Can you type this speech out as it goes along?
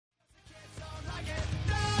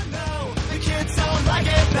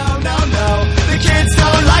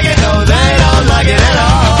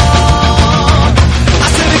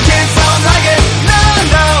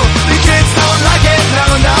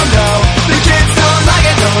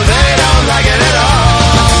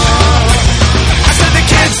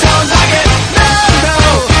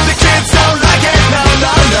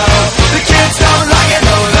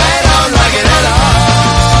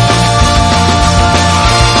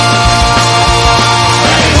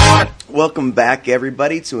Welcome back,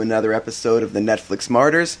 everybody, to another episode of the Netflix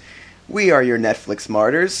Martyrs. We are your Netflix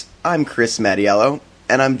Martyrs. I'm Chris Mattiello,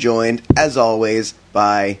 and I'm joined, as always,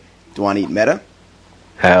 by Dwanit Mehta.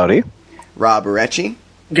 Howdy. Rob Arecci.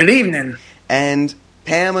 Good evening. And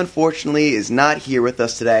Pam, unfortunately, is not here with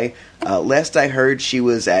us today. Last I heard, she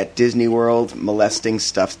was at Disney World molesting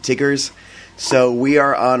stuffed tigers. So we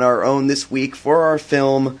are on our own this week for our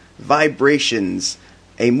film, Vibrations,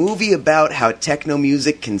 a movie about how techno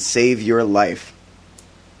music can save your life.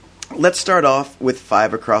 Let's start off with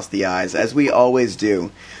 5 across the eyes, as we always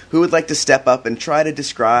do. Who would like to step up and try to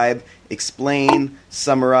describe, explain,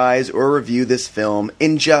 summarize, or review this film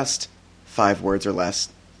in just 5 words or less?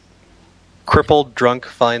 Crippled drunk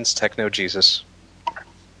finds techno Jesus.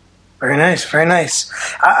 Very nice, very nice.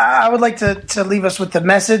 I would like to leave us with the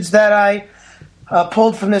message that I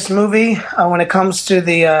pulled from this movie when it comes to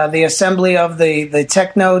the assembly of the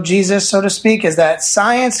techno Jesus, so to speak, is that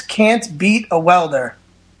science can't beat a welder.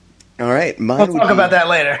 All right. We'll talk about that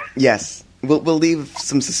later. Yes. We'll leave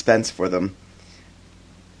some suspense for them.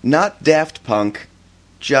 Not Daft Punk,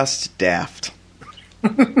 just Daft.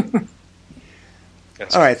 All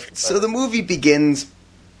right. So the movie begins.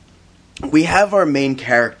 We have our main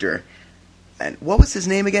character. And what was his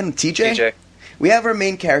name again? TJ? TJ. We have our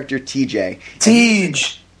main character, TJ.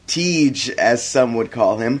 Tej, as some would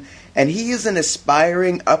call him. And he is an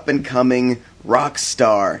aspiring, up-and-coming rock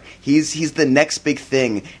star. He's the next big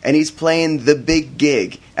thing. And he's playing the big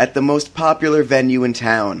gig at the most popular venue in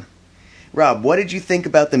town. Rob, what did you think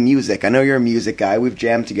about the music? I know you're a music guy. We've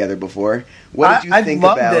jammed together before. What did you think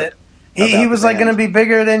about it? I loved it. He was like going to be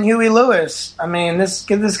bigger than Huey Lewis. I mean, this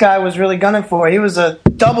guy was really gunning for it. He was a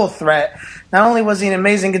double threat. Not only was he an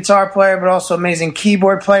amazing guitar player, but also amazing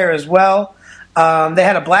keyboard player as well. They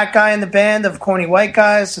had a black guy in the band of corny white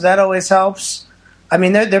guys, so that always helps. I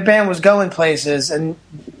mean, their band was going places, and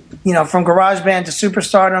from garage band to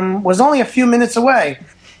superstardom was only a few minutes away.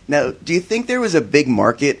 Now, do you think there was a big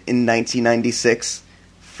market in 1996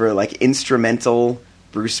 for like instrumental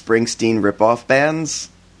Bruce Springsteen ripoff bands?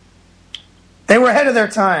 They were ahead of their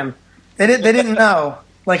time. They didn't know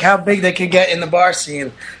like how big they could get in the bar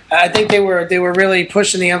scene. I think they were really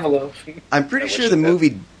pushing the envelope. I'm pretty sure the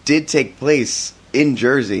movie did take place in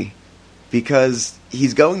Jersey because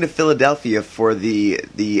he's going to Philadelphia for the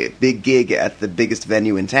big gig at the biggest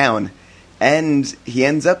venue in town, and he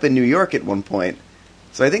ends up in New York at one point.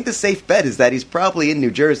 So I think the safe bet is that he's probably in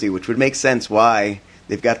New Jersey, which would make sense why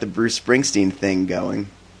they've got the Bruce Springsteen thing going.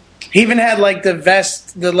 He even had like the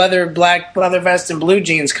black leather vest and blue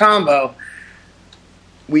jeans combo.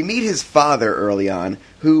 We meet his father early on,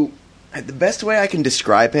 who, the best way I can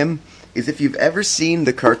describe him is if you've ever seen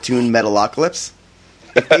the cartoon Metalocalypse,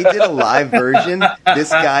 if they did a live version, this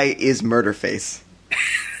guy is Murderface.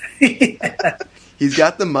 Yeah. He's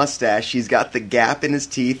got the mustache, he's got the gap in his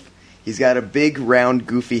teeth, he's got a big, round,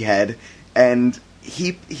 goofy head, and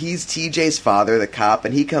he's TJ's father, the cop,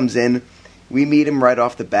 and he comes in. We meet him right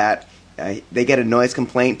off the bat. They get a noise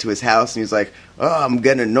complaint to his house, and he's like, "Oh, I'm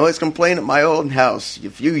getting a noise complaint at my old house.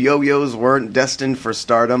 If you yo-yos weren't destined for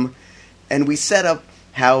stardom." And we set up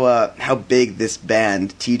how big this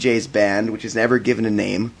band, TJ's band, which is never given a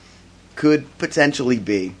name, could potentially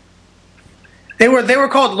be. They were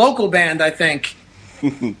called Local Band, I think.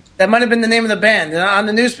 That might have been the name of the band. On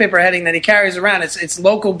the newspaper heading that he carries around, it's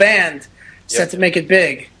Local Band, set to make it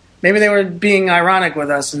big. Maybe they were being ironic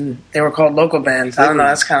with us, and they were called Local Bands. I don't know.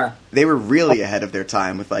 That's kind of... They were really ahead of their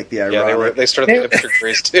time with like the ironic. Yeah, they started the hipster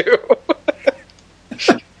craze too.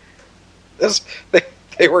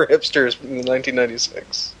 They were hipsters in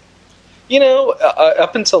 1996.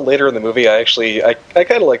 Up until later in the movie, I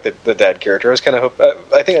kind of like the dad character. I was kind of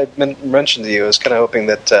I think I mentioned to you, I was kind of hoping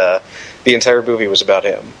that the entire movie was about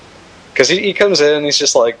him, because he comes in, he's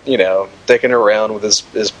just like dicking around with his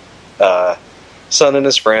son and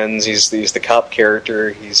his friends. He's the cop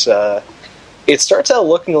character. It starts out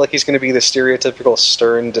looking like he's going to be the stereotypical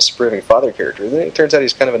stern, disapproving father character. Then it turns out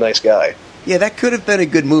he's kind of a nice guy. Yeah, that could have been a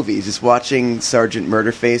good movie, just watching Sergeant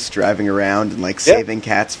Murderface driving around and saving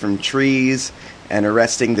cats from trees and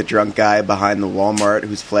arresting the drunk guy behind the Walmart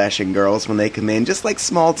who's flashing girls when they come in. Just like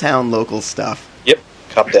small town local stuff. Yep,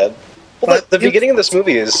 Cop Dead. Well, the beginning of this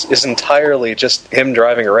movie is entirely just him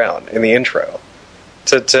driving around in the intro.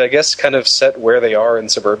 To I guess kind of set where they are in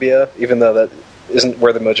suburbia, even though that isn't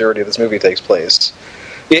where the majority of this movie takes place.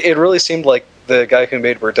 It really seemed like the guy who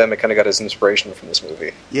made Birdemic kind of got his inspiration from this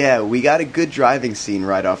movie. Yeah, we got a good driving scene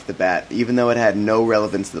right off the bat, even though it had no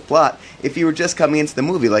relevance to the plot. If you were just coming into the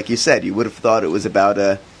movie, like you said, you would have thought it was about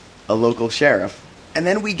a local sheriff. And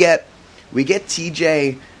then we get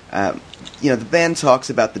TJ, the band talks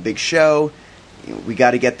about the big show. we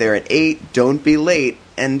got to get there at 8, don't be late.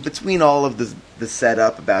 And between all of the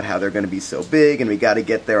setup about how they're going to be so big and we got to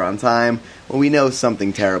get there on time, well, we know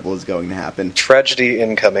something terrible is going to happen. Tragedy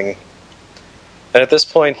incoming. And at this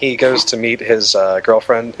point, he goes to meet his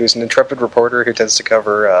girlfriend, who's an intrepid reporter who tends to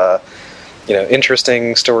cover,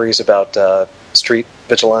 interesting stories about street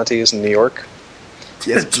vigilantes in New York.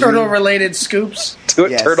 Yes, turtle-related scoops.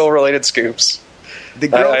 Yes. Turtle-related scoops.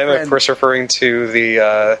 The I am, of course, referring to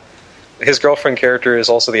the... his girlfriend character is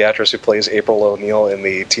also the actress who plays April O'Neil in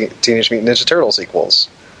the Teenage Mutant Ninja Turtle sequels.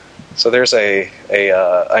 So there's a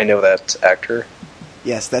I know that actor.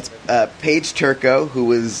 Yes, that's Paige Turco, who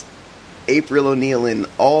was April O'Neil in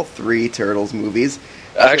all 3 Turtles movies.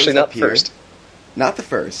 Actually, not the first. Not the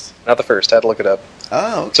first. Not the first. I had to look it up.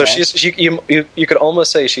 Oh, okay. So you could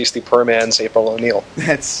almost say she's the poor man's April O'Neil.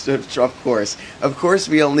 That's of course. Of course,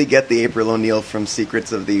 we only get the April O'Neil from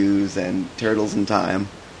Secrets of the Ooze and Turtles in Time.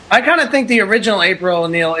 I kind of think the original April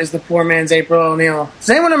O'Neil is the poor man's April O'Neil. Does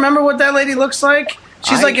anyone remember what that lady looks like?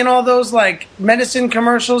 She's like in all those like medicine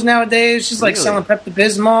commercials nowadays. She's like selling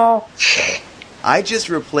Pepto-Bismol. I just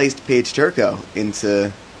replaced Paige Turco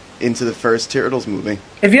into the first Turtles movie.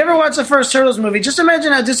 If you ever watch the first Turtles movie, just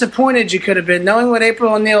imagine how disappointed you could have been knowing what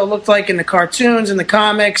April O'Neil looked like in the cartoons and the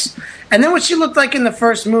comics, and then what she looked like in the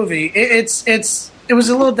first movie. It was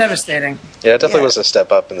a little devastating. Yeah, it definitely was a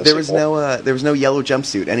step up in the sequel. There was no yellow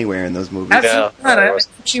jumpsuit anywhere in those movies. Absolutely not.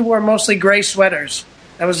 She wore mostly gray sweaters.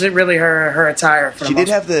 That was really her attire. She did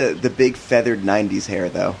have the big feathered 90s hair,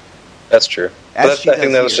 though. That's true. I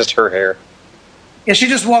think that was just her hair. Yeah, she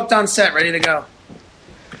just walked on set ready to go.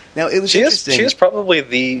 Now, it was interesting. She is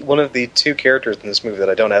probably one of the 2 characters in this movie that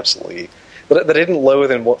I don't that I didn't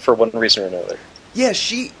loathe for one reason or another. Yeah,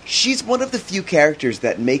 she's one of the few characters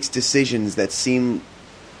that makes decisions that seem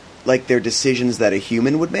like they're decisions that a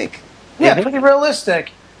human would make. Yeah, pretty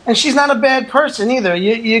realistic. And she's not a bad person either.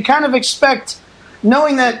 You kind of expect,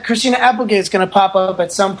 knowing that Christina Applegate's going to pop up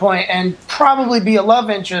at some point and probably be a love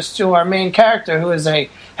interest to our main character, who is a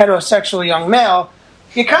heterosexual young male,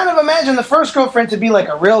 you kind of imagine the first girlfriend to be like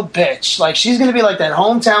a real bitch. Like, she's going to be like that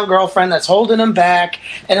hometown girlfriend that's holding him back,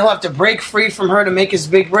 and he'll have to break free from her to make his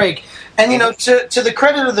big break. And, to the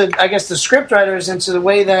credit of the scriptwriters and to the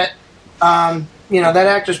way that, that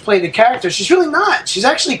actress played the character, she's really not. She's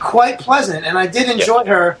actually quite pleasant, and I did enjoy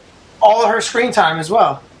her, all of her screen time as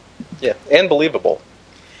well. Yeah, and believable.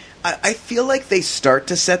 I feel like they start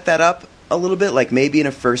to set that up a little bit, like maybe in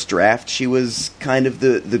a first draft she was kind of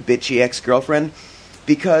the bitchy ex-girlfriend.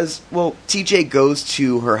 Because, well, TJ goes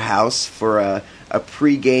to her house for a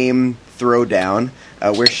pre-game throwdown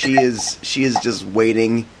where she is just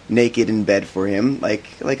waiting naked in bed for him, like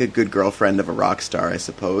a good girlfriend of a rock star, I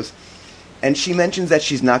suppose. And she mentions that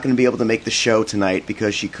she's not going to be able to make the show tonight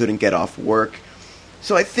because she couldn't get off work.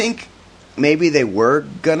 So I think maybe they were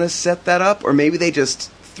going to set that up, or maybe they just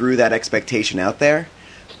threw that expectation out there.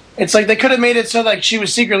 It's like they could have made it so like she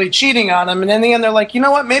was secretly cheating on him, and in the end they're like, you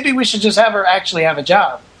know what, maybe we should just have her actually have a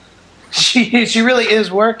job. She really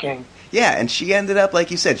is working. Yeah, and she ended up,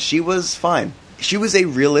 like you said, she was fine. She was a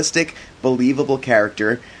realistic, believable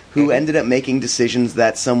character who ended up making decisions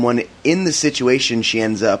that someone in the situation she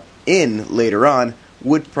ends up in later on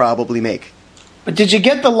would probably make. But did you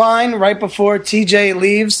get the line right before TJ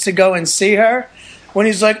leaves to go and see her? When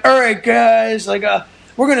he's like, all right, guys, like,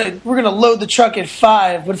 we're gonna load the truck at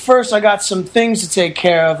 5, but first I got some things to take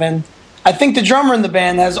care of, and I think the drummer in the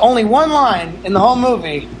band has only one line in the whole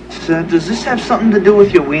movie. So does this have something to do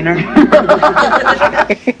with your wiener?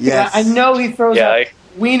 Yes. Yeah, I know he throws out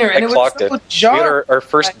wiener, and it was so jarring. We had our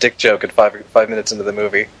first dick joke at 5 minutes into the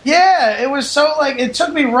movie. Yeah, it was so like it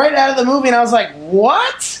took me right out of the movie, and I was like,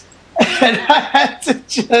 what? And I had to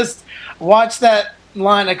just watch that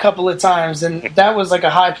line a couple of times, and that was like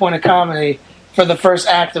a high point of comedy for the first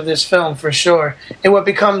act of this film, for sure. And what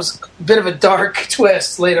becomes a bit of a dark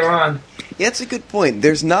twist later on. Yeah, that's a good point.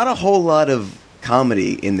 There's not a whole lot of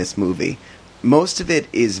comedy in this movie. Most of it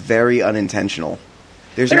is very unintentional.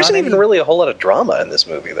 There's not even really a whole lot of drama in this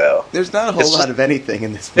movie, though. There's not a whole lot of anything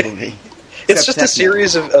in this movie. It's just a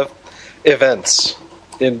series of events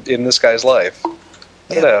in this guy's life.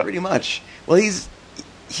 Yeah, pretty much. Well,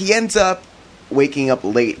 he ends up waking up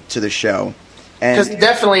late to the show. Because he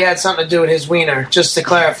definitely had something to do with his wiener, just to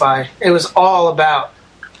clarify. It was all about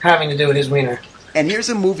having to do with his wiener. And here's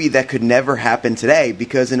a movie that could never happen today,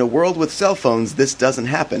 because in a world with cell phones, this doesn't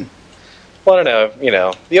happen. Well, I don't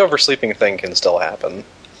know. The oversleeping thing can still happen.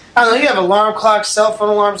 I don't know, you have alarm clocks, cell phone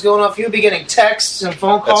alarms going off. You'll be getting texts and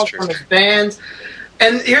phone calls from his band.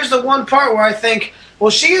 And here's the one part where I think, well,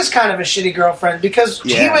 she is kind of a shitty girlfriend, because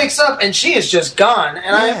he wakes up and she is just gone.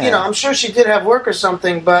 And I'm sure she did have work or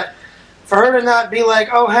something, but For her to not be like,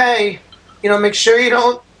 oh, hey, make sure you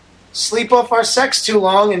don't sleep off our sex too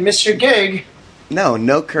long and miss your gig.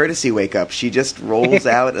 No courtesy wake up. She just rolls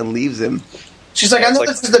out and leaves him. She's like, I know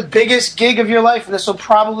this is the biggest gig of your life, and this will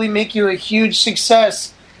probably make you a huge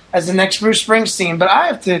success as the next Bruce Springsteen, but I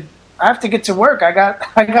have to get to work. I got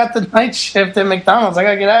the night shift at McDonald's. I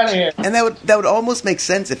gotta get out of here. And that would almost make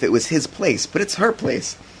sense if it was his place, but it's her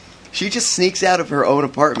place. She just sneaks out of her own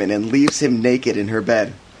apartment and leaves him naked in her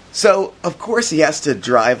bed. So, of course, he has to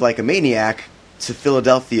drive like a maniac to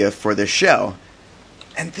Philadelphia for the show.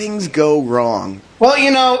 And things go wrong. Well,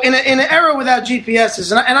 in an era without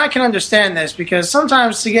GPSs, and I can understand this, because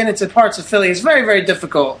sometimes to get into parts of Philly is very, very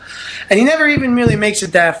difficult. And he never even really makes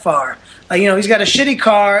it that far. He's got a shitty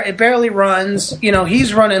car, it barely runs,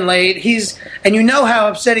 he's running late, and how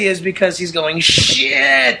upset he is because he's going,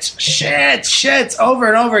 shit, over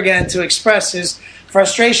and over again to express his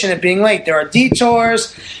frustration at being late. There are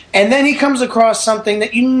detours, and then he comes across something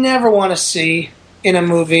that you never want to see in a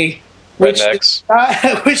movie. Which is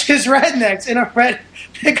rednecks in a red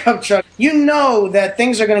pickup truck. You know that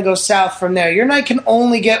things are going to go south from there. Your night can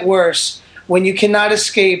only get worse when you cannot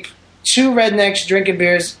escape two rednecks drinking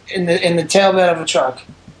beers in the tailbed of a truck.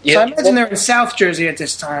 Yeah. So I imagine they're in South Jersey at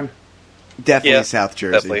this time. Definitely South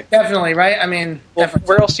Jersey. Definitely, right? I mean,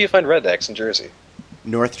 where else do you find rednecks in Jersey?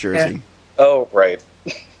 North Jersey. Yeah. Oh, right.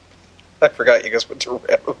 I forgot you guys went to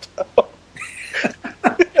Roundabout.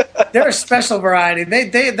 They're a special variety.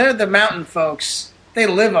 They're the mountain folks. They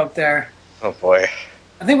live up there. Oh, boy.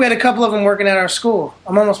 I think we had a couple of them working at our school.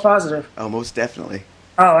 I'm almost positive. Oh, most definitely.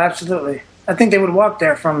 Oh, absolutely. I think they would walk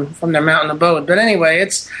there from their mountain abode. But anyway,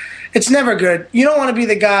 it's never good. You don't want to be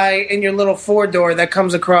the guy in your little four-door that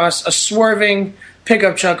comes across a swerving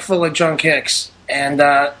pickup truck full of drunk hicks. And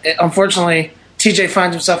unfortunately, TJ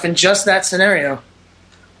finds himself in just that scenario.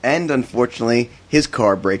 And unfortunately, his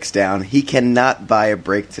car breaks down. He cannot buy a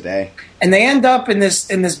brake today. And they end up in this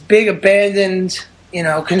big abandoned,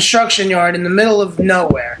 construction yard in the middle of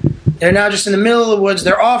nowhere. They're now just in the middle of the woods.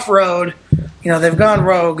 They're off-road. They've gone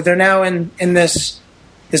rogue. They're now in this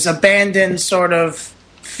abandoned sort of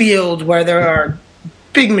field where there are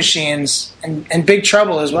big machines and big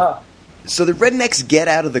trouble as well. So the rednecks get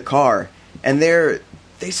out of the car, and they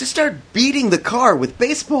just start beating the car with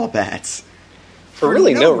baseball bats. For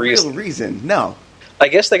really no real reason. No. I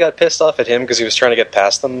guess they got pissed off at him because he was trying to get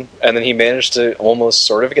past them, and then he managed to almost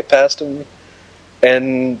sort of get past them.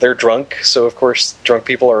 And they're drunk, so of course drunk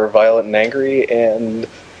people are violent and angry, and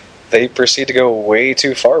they proceed to go way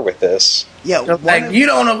too far with this. Yeah, you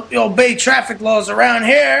don't obey traffic laws around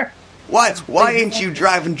here. Why ain't you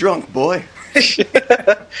driving drunk, boy?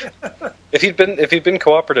 If he'd been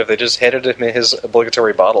cooperative, they just handed him his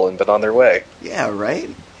obligatory bottle and been on their way. Yeah,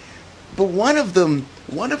 right. But one of them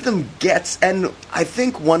gets, and I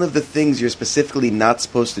think one of the things you're specifically not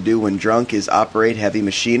supposed to do when drunk is operate heavy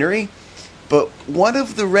machinery. But one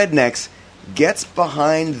of the rednecks gets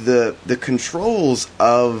behind the controls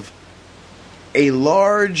of a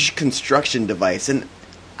large construction device, and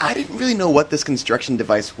I didn't really know what this construction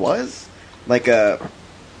device was. It's like a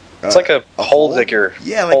hole digger.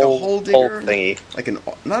 Yeah, like a hole digger. Hole thingy.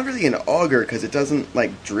 Not really an auger, because it doesn't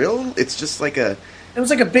drill. It's just like a... It was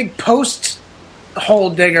like a big post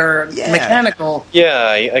hole digger, mechanical. Yeah,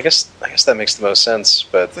 I guess that makes the most sense,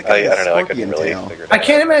 but I don't know. I couldn't really figure it out. I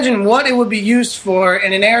can't imagine what it would be used for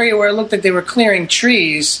in an area where it looked like they were clearing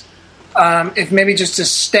trees. If maybe just to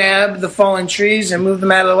stab the fallen trees and move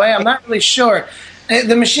them out of the way, I'm not really sure.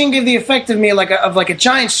 The machine gave the effect of me like a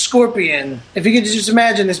giant scorpion. If you could just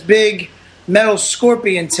imagine this big metal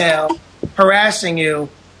scorpion tail harassing you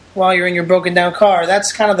while you're in your broken down car,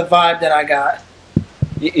 that's kind of the vibe that I got.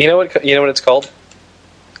 You know what it's called?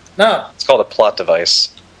 No. It's called a plot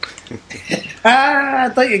device.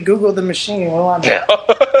 I thought you Googled the machine. Well, I'm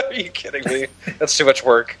Are you kidding me? That's too much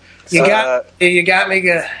work. You got me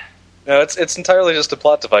good. No, it's entirely just a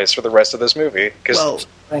plot device for the rest of this movie.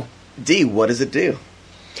 D, what does it do?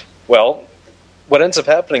 Well, what ends up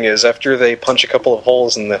happening is after they punch a couple of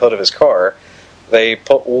holes in the hood of his car, they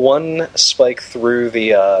put one spike through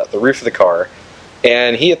the roof of the car,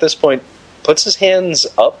 and he at this point puts his hands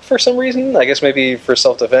up for some reason, I guess maybe for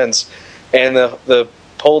self-defense, and the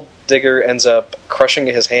pole digger ends up crushing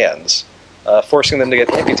his hands, forcing them to get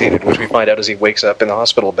amputated, which we find out as he wakes up in the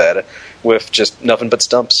hospital bed with just nothing but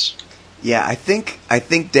stumps. Yeah, I think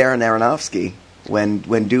Darren Aronofsky,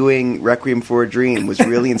 when doing Requiem for a Dream, was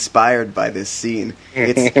really inspired by this scene.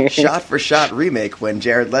 It's shot-for-shot remake when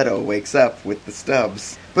Jared Leto wakes up with the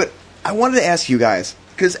stubs. But I wanted to ask you guys,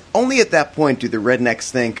 because only at that point do the rednecks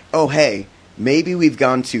think, oh, hey, maybe we've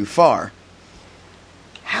gone too far.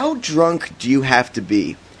 How drunk do you have to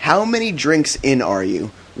be? how many drinks in are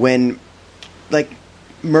you when, like,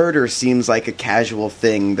 murder seems like a casual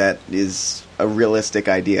thing that is a realistic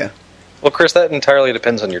idea? Well, Chris, that entirely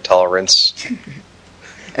depends on your tolerance.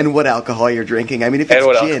 And what alcohol you're drinking. I mean, if And it's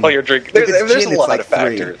what gin, alcohol you're drinking. if it's There's gin, a it's lot like of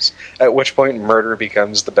factors, at which point murder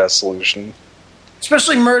becomes the best solution.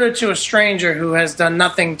 Especially murder to a stranger who has done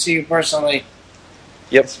nothing to you personally.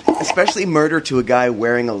 Yep. Especially murder to a guy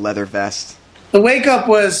wearing a leather vest. The wake up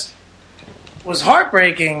was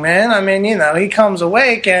heartbreaking, man. I mean, you know, he comes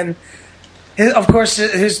awake, and of course,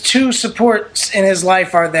 his two supports in his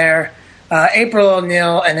life are there. April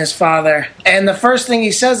O'Neil and his father. And the first thing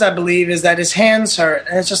he says, I believe, is that his hands hurt.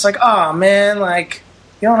 And it's just like, oh, man, like,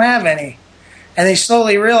 you don't have any. And he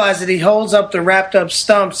slowly realizes that he holds up the wrapped up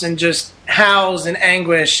stumps and just howls in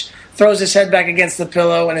anguish, throws his head back against the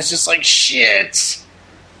pillow, and it's just like, shit.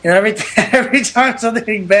 You know, every time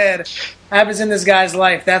something bad happens in this guy's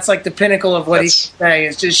life, that's like the pinnacle of what he can say.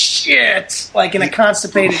 It's just shit, like in a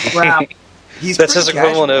constipated growl. That's his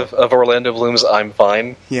equivalent of Orlando Bloom's "I'm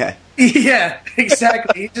fine." Yeah. Yeah,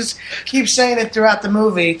 exactly. He just keeps saying it throughout the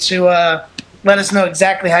movie to let us know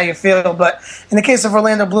exactly how you feel. But in the case of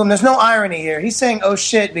Orlando Bloom, there's no irony here. He's saying, oh,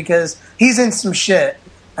 shit, because he's in some shit.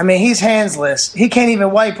 I mean, he's handless. He can't even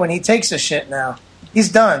wipe when he takes a shit now.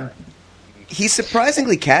 He's done. He's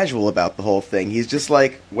surprisingly casual about the whole thing. He's just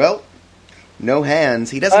like, well, no hands.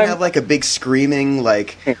 He doesn't have like a big screaming,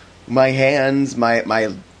 like, my hands,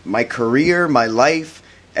 my career, my life,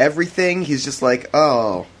 everything. He's just like,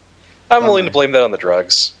 oh. I'm willing to blame that on the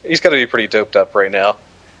drugs. He's got to be pretty doped up right now.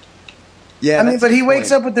 Yeah, I mean, but he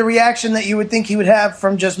wakes up with the reaction that you would think he would have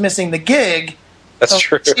from just missing the gig. That's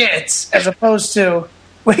true. Shit, as opposed to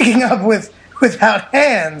waking up without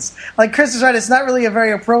hands. Like Chris is right, it's not really a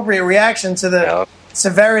very appropriate reaction to the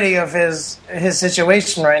severity of his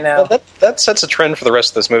situation right now. Well, that sets a trend for the rest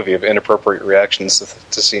of this movie of inappropriate reactions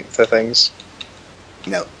to things.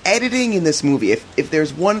 Now, editing in this movie, if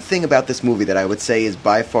there's one thing about this movie that I would say is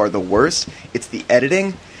by far the worst, it's the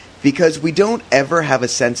editing, because we don't ever have a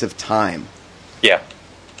sense of time. Yeah.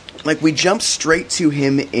 Like, we jump straight to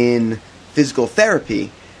him in physical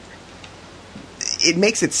therapy. It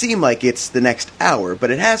makes it seem like it's the next hour, but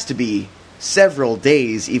it has to be several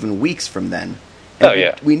days, even weeks from then.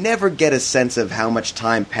 And we never get a sense of how much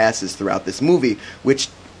time passes throughout this movie, which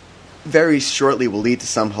very shortly will lead to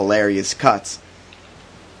some hilarious cuts.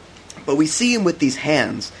 But we see him with these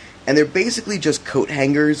hands, and they're basically just coat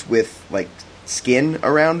hangers with, like, skin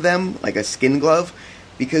around them, like a skin glove,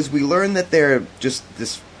 because we learn that they're just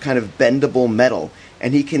this kind of bendable metal,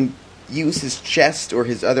 and he can use his chest or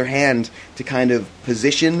his other hand to kind of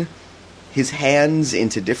position his hands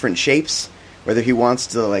into different shapes. Whether he wants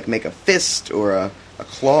to, like, make a fist or a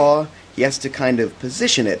claw, he has to kind of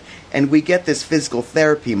position it. And we get this physical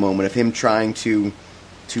therapy moment of him trying to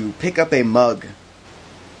pick up a mug.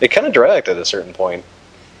 It kind of dragged at a certain point.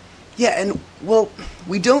 Yeah, and, well,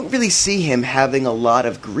 we don't really see him having a lot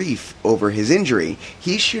of grief over his injury.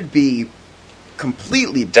 He should be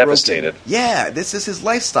completely devastated. Broken. Yeah, this is his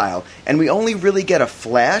lifestyle. And we only really get a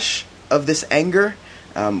flash of this anger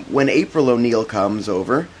when April O'Neil comes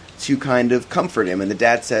over to kind of comfort him. And the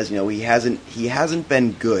dad says, you know, he hasn't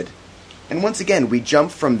been good. And once again, we jump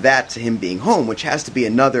from that to him being home, which has to be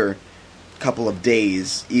another couple of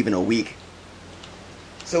days, even a week.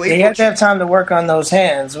 So you have to have time to work on those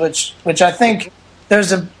hands, which I think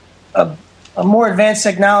there's a more advanced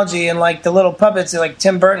technology in, like, the little puppets that, like,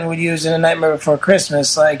 Tim Burton would use in A Nightmare Before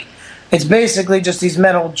Christmas. Like, it's basically just these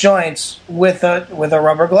metal joints with a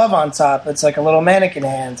rubber glove on top. It's like a little mannequin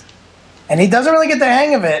hand, and he doesn't really get the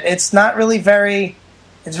hang of it. It's not really very.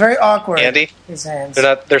 It's very awkward. Handy. His hands.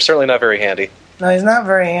 They're certainly not very handy. No, he's not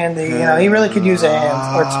very handy. You know, he really could use a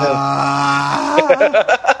hand or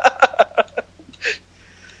two.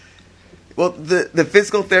 Well, the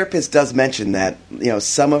physical therapist does mention that, you know,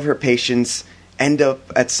 some of her patients end up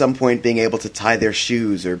at some point being able to tie their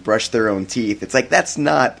shoes or brush their own teeth. It's like, that's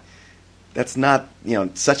not, you know,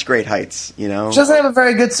 such great heights, you know? She doesn't have a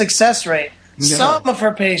very good success rate. No. Some of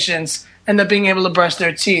her patients end up being able to brush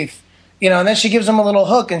their teeth, you know, and then she gives them a little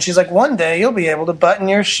hook, and she's like, one day you'll be able to button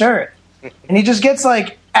your shirt. And he just gets,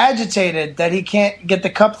 like, agitated that he can't get the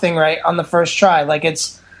cup thing right on the first try. Like,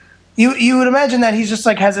 it's... You would imagine that he's just,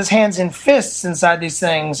 like, has his hands in fists inside these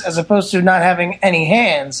things as opposed to not having any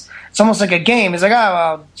hands. It's almost like a game. He's like, oh,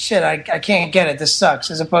 well, shit, I can't get it. This sucks.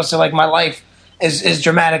 As opposed to, like, my life is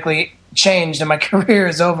dramatically changed and my career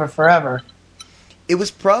is over forever. It was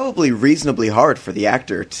probably reasonably hard for the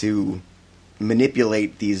actor to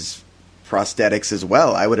manipulate these prosthetics as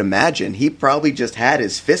well, I would imagine. He probably just had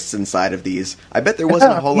his fists inside of these. I bet there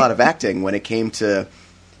wasn't a whole lot of acting when it came to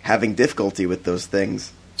having difficulty with those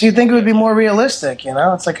things. So you think it would be more realistic, you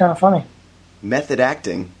know? It's like kind of funny. Method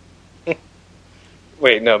acting.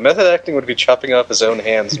 Wait, no. Method acting would be chopping off his own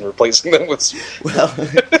hands and replacing them with. Well,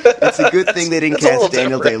 it's a good thing they didn't cast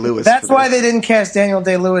Daniel Day-Lewis. That's why they didn't cast Daniel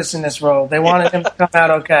Day-Lewis in this role. They wanted him to come out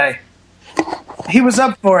okay. He was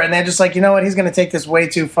up for it, and they're just like, you know what? He's going to take this way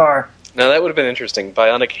too far. No, that would have been interesting.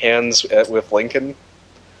 Bionic hands with Lincoln.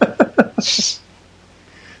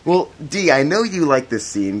 Well, Dee, I know you like this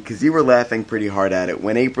scene because you were laughing pretty hard at it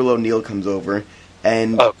when April O'Neil comes over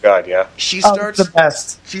and Oh God, yeah. she starts the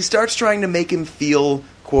best. She starts trying to make him feel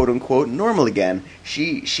quote unquote normal again.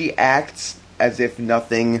 She acts as if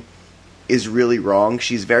nothing is really wrong.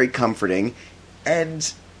 She's very comforting,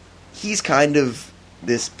 and he's kind of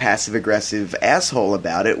this passive aggressive asshole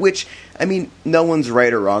about it. Which, I mean, no one's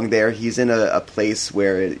right or wrong there. He's in a place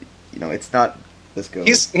where it's not. Let's go.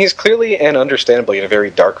 He's clearly and understandably in a very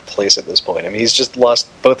dark place at this point. I mean, he's just lost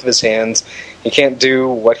both of his hands. He can't do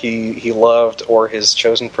what he loved or his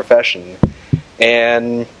chosen profession.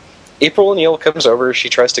 And April O'Neil comes over.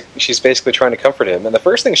 She's basically trying to comfort him. And the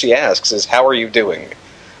first thing she asks is, "How are you doing?"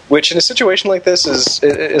 Which, in a situation like this,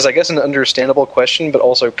 is I guess an understandable question, but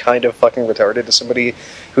also kind of fucking retarded to somebody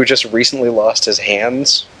who just recently lost his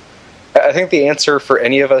hands. I think the answer for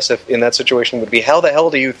any of us if in that situation would be, "How the hell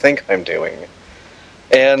do you think I'm doing?"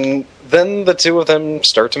 And then the two of them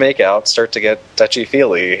start to make out, start to get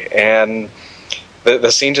touchy-feely, and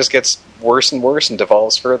the scene just gets worse and worse and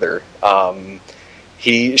devolves further.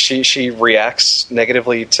 She reacts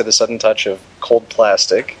negatively to the sudden touch of cold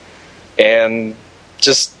plastic, and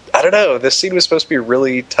just, I don't know, this scene was supposed to be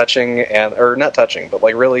really touching, or not touching, but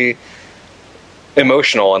like really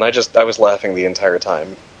emotional, and I was laughing the entire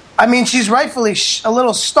time. I mean, she's rightfully a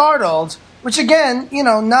little startled, which again,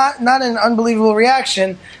 not an unbelievable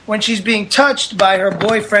reaction when she's being touched by her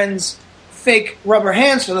boyfriend's fake rubber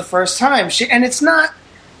hands for the first time. She's not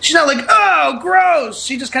like, oh, gross.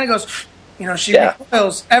 She just kind of goes, she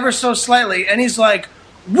recoils ever so slightly, and he's like,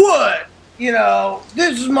 what?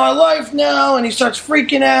 This is my life now, and he starts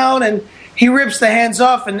freaking out, and he rips the hands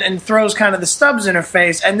off and throws kind of the stubs in her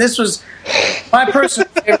face, and this was my personal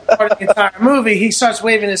favorite part of the entire movie. He starts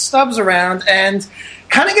waving his stubs around, and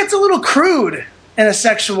kind of gets a little crude in a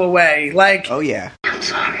sexual way. Like, oh yeah. I'm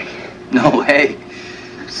sorry. No way.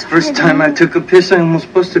 First time I took a piss, I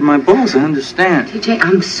almost busted my balls. I understand. TJ,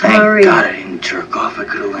 I'm sorry. Thank God I didn't jerk off. I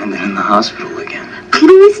could have landed in the hospital again.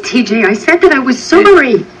 Please, TJ, I said that I was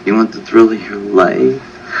sorry. Hey, you want the thrill of your life?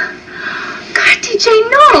 God,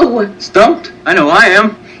 TJ, no! Stumped? I know I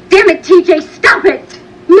am. Damn it, TJ, stop it!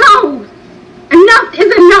 No! Enough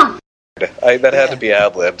is enough! That had to be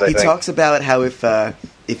ad-libbed, I think. He talks about how if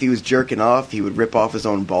he was jerking off, he would rip off his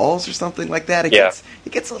own balls or something like that. It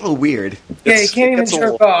gets a little weird. Yeah, he can't even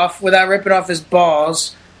jerk off without ripping off his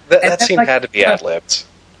balls. That scene had to be ad-libbed.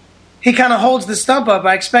 He kind of holds the stump up.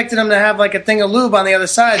 I expected him to have like a thing of lube on the other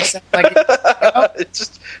side. Like,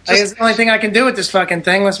 it's the only thing I can do with this fucking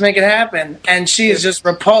thing. Let's make it happen. And she is just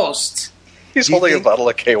repulsed. He's holding a bottle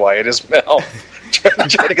of KY in his mouth,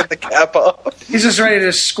 trying to get the cap off. He's just ready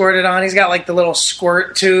to squirt it on. He's got like the little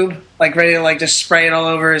squirt tube, like ready to like just spray it all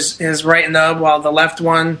over his right nub, while the left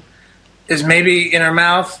one is maybe in her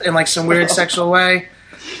mouth in like some weird sexual way.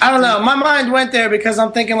 I don't know. My mind went there because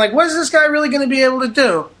I'm thinking like, what is this guy really going to be able to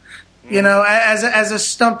do? As a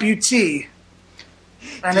stumputee.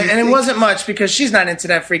 And it wasn't much because she's not into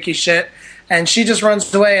that freaky shit. And she just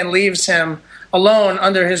runs away and leaves him alone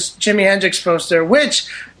under his Jimi Hendrix poster, which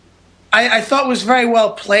I thought was very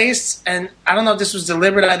well placed. And I don't know if this was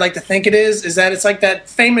deliberate. I'd like to think it is that it's like that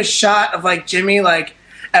famous shot of like Jimmy like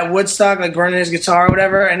at Woodstock, like burning his guitar or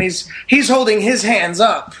whatever. And he's holding his hands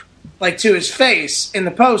up like to his face in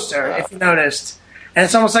the poster, if you noticed. And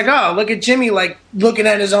it's almost like, oh, look at Jimmy, like, looking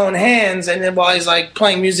at his own hands, and then while he's, like,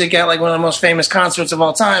 playing music at, like, one of the most famous concerts of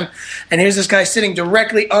all time, and here's this guy sitting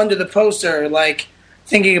directly under the poster, like,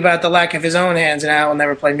 thinking about the lack of his own hands and how he'll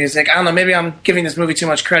never play music. I don't know, maybe I'm giving this movie too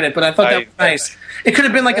much credit, but I thought that was nice. It could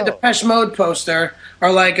have been, like, a Depeche Mode poster,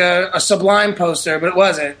 or, like, a Sublime poster, but it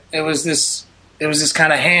wasn't. It was this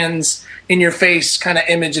kind of hands-in-your-face kind of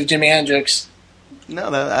image of Jimi Hendrix. No,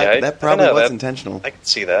 that probably was intentional. I could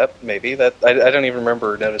see that, maybe. I don't even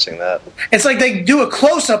remember noticing that. It's like they do a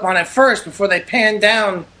close-up on it first before they pan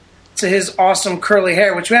down to his awesome curly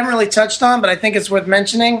hair, which we haven't really touched on, but I think it's worth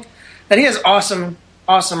mentioning that he has awesome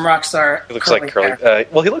rock star. He looks like curly.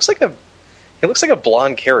 Well, he looks like a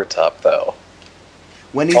blonde Carrot Top, though.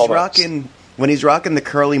 When he's rocking the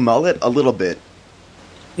curly mullet, a little bit.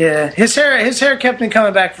 Yeah, his hair kept me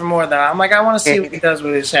coming back for more though. I'm like, I want to see what he does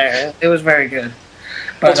with his hair. It was very good.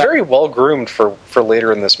 But it's very well groomed for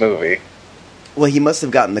later in this movie. Well, he must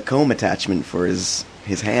have gotten the comb attachment for his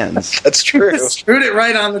his hands. That's true. Screwed it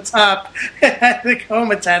right on the top. Had the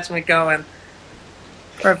comb attachment going.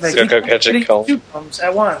 Perfect. Go catch it, comb. 2 combs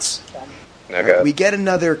at once. Okay. We get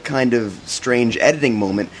another kind of strange editing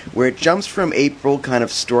moment where it jumps from April kind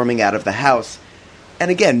of storming out of the house.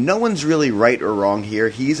 And again, no one's really right or wrong here.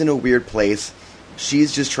 He's in a weird place.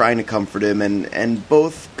 She's just trying to comfort him, and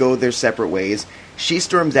both go their separate ways. She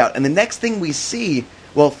storms out, and the next thing we see...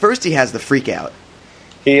 Well, first he has the freak out.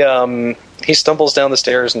 He stumbles down the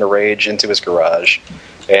stairs in a rage into his garage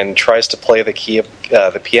and tries to play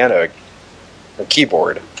the piano or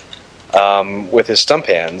keyboard with his stump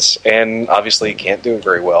hands, and obviously can't do it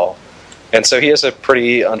very well. And so he has a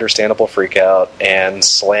pretty understandable freak out and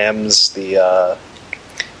slams the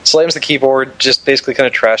keyboard, just basically kind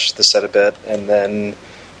of trashes the set a bit, and then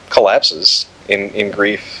collapses in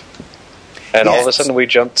grief. And all of a sudden we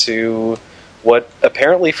jump to what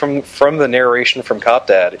apparently from the narration from Cop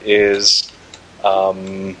Dad is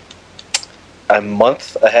a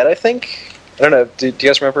month ahead, I think. I don't know. Do you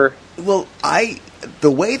guys remember? Well,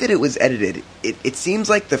 the way that it was edited, it seems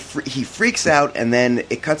like he freaks out, and then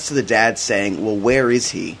it cuts to the dad saying, well, where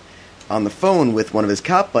is he? On the phone with one of his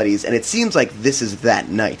cop buddies, and it seems like this is that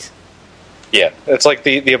night. Yeah, it's like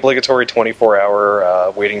the obligatory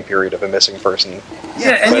 24-hour waiting period of a missing person.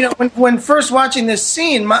 Yeah, and when first watching this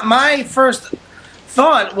scene, my first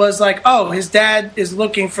thought was like, oh, his dad is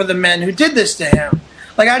looking for the men who did this to him.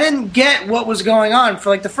 Like, I didn't get what was going on for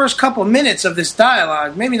like the first couple minutes of this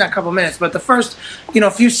dialogue. Maybe not a couple minutes, but the first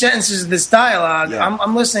few sentences of this dialogue. Yeah.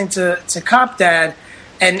 I'm listening to Cop Dad,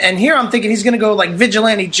 and here I'm thinking he's going to go like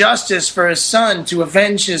vigilante justice for his son to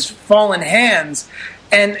avenge his fallen hands.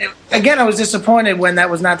 And again, I was disappointed when that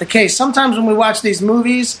was not the case. Sometimes when we watch these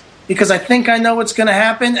movies, because I think I know what's going to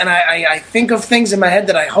happen, and I think of things in my head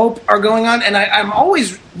that I hope are going on, and I'm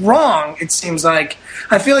always wrong, it seems like.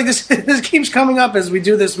 I feel like this keeps coming up as we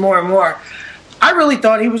do this more and more. I really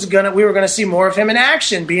thought we were going to see more of him in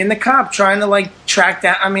action, being the cop, trying to like track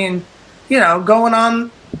down, going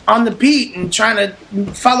on the beat and trying to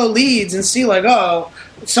follow leads and see like, oh,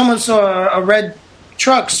 someone saw a red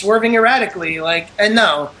truck swerving erratically, and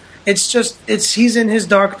no, he's in his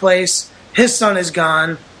dark place. His son is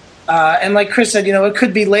gone, and like Chris said, it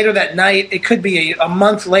could be later that night. It could be a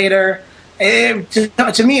month later.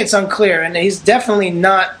 To me, it's unclear, and he's definitely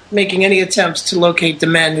not making any attempts to locate the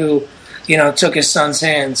men who, took his son's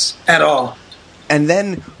hands at all. And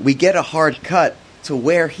then we get a hard cut to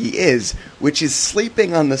where he is, which is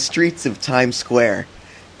sleeping on the streets of Times Square,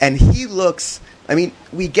 and he looks. I mean,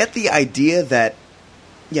 we get the idea that.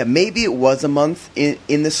 Yeah, maybe it was a month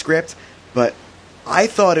in the script, but I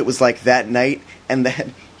thought it was like that night, and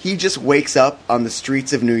then he just wakes up on the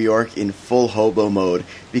streets of New York in full hobo mode,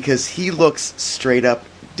 because he looks straight up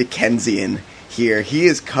Dickensian here. He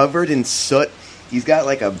is covered in soot. He's got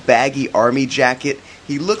like a baggy army jacket.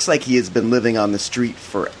 He looks like he has been living on the street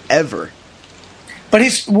forever. But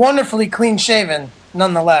he's wonderfully clean-shaven,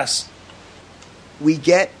 nonetheless. We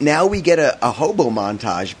get a hobo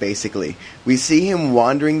montage, basically. We see him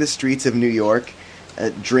wandering the streets of New York,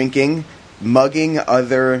 drinking, mugging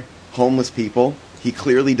other homeless people. He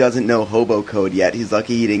clearly doesn't know hobo code yet. He's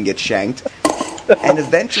lucky he didn't get shanked. And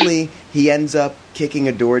eventually, he ends up kicking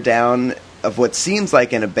a door down of what seems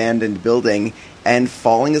like an abandoned building and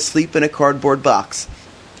falling asleep in a cardboard box.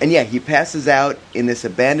 And yeah, he passes out in this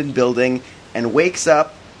abandoned building and wakes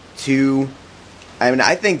up to...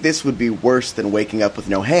 I think this would be worse than waking up with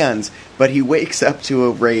no hands, but he wakes up to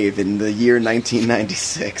a rave in the year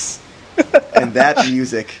 1996. And that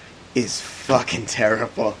music is fucking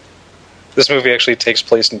terrible. This movie actually takes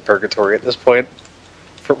place in purgatory at this point,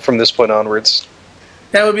 from this point onwards.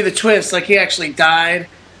 That would be the twist. Like, he actually died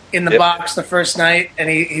in the box the first night, and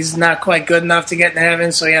he's not quite good enough to get in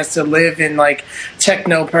heaven, so he has to live in, like,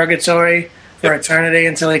 techno purgatory for eternity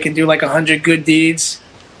until he can do, like, 100 good deeds.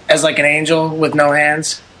 As like an angel with no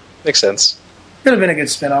hands. Makes sense. Could have been a good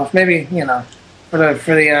spinoff, maybe for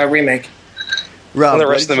the remake. Rob, and the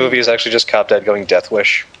rest of the movie is actually just Cop Dad going Death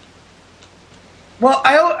Wish. Well,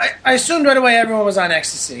 I assumed right away everyone was on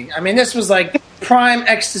ecstasy. I mean, this was like prime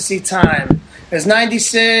ecstasy time. It was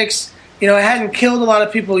 96. It hadn't killed a lot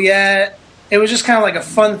of people yet. It was just kind of like a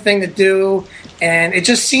fun thing to do. And it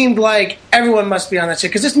just seemed like everyone must be on that shit,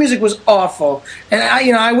 because this music was awful. And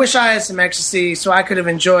I wish I had some ecstasy so I could have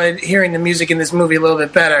enjoyed hearing the music in this movie a little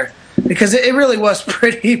bit better, because it really was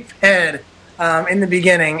pretty bad in the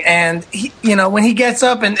beginning. And when he gets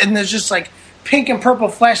up and there's just like pink and purple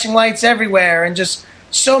flashing lights everywhere, and just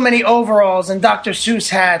so many overalls and Dr. Seuss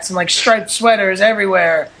hats and like striped sweaters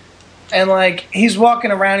everywhere, and like he's walking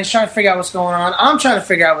around, he's trying to figure out what's going on. I'm trying to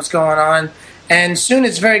figure out what's going on. And soon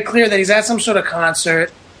it's very clear that he's at some sort of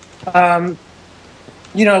concert.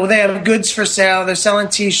 You know, they have goods for sale. They're selling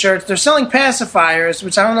T-shirts. They're selling pacifiers,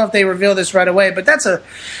 which I don't know if they reveal this right away, but that's a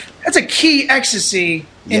key ecstasy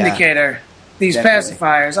indicator. These Definitely.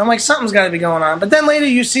 pacifiers. I'm like, something's got to be going on. But then later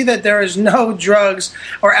you see that there is no drugs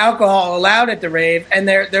or alcohol allowed at the rave, and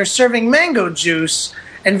they're serving mango juice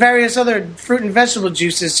and various other fruit and vegetable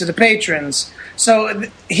juices to the patrons. So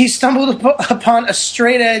he stumbled upon a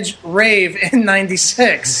straight-edge rave in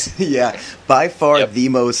 96. Yeah, by far the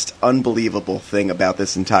most unbelievable thing about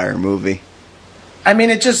this entire movie. I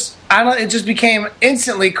mean, it just became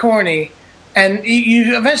instantly corny, and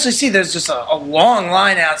you eventually see there's just a long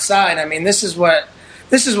line outside. I mean, this is what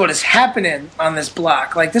is happening on this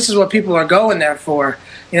block. Like, this is what people are going there for.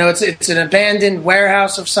 You know, it's an abandoned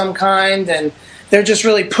warehouse of some kind, and they're just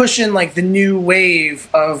really pushing like the new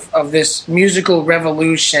wave of this musical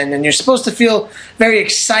revolution, and you're supposed to feel very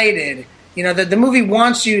excited. You know, the movie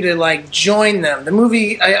wants you to like join them. The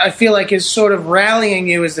movie, I feel like, is sort of rallying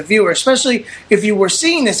you as the viewer, especially if you were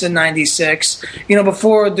seeing this in '96. You know,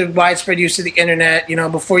 before the widespread use of the internet. You know,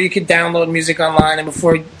 before you could download music online, and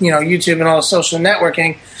before YouTube and all the social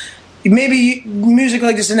networking. Maybe music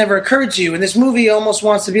like this had never occurred to you, and this movie almost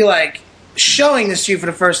wants to be like showing this to you for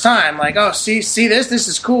the first time. Like, oh, see this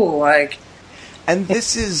is cool. Like, and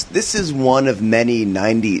this is one of many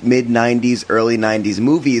mid '90s, early '90s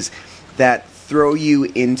movies that throw you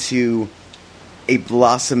into a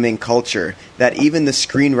blossoming culture that even the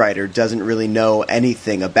screenwriter doesn't really know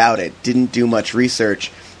anything about it, didn't do much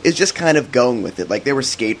research, is just kind of going with it. Like, there were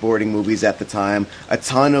skateboarding movies at the time, a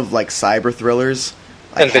ton of like cyber thrillers.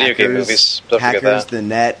 Like and video game movies. Don't forget Hackers, that. The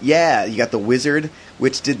Net. Yeah, you got The Wizard,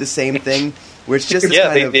 which did the same thing, where it's just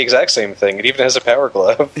the exact same thing. It even has a power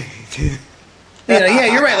glove.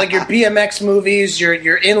 yeah, you're right. Like your BMX movies,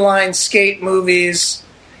 your inline skate movies.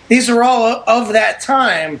 These are all of that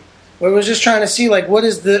time where it was just trying to see like what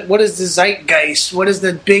is the zeitgeist, what is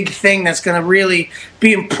the big thing that's going to really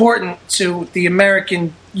be important to the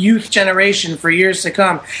American youth generation for years to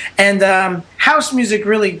come. And house music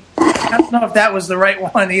really, I don't know if that was the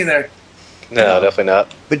right one either. No, definitely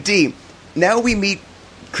not. But Dee, now we meet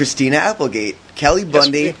Christina Applegate, Kelly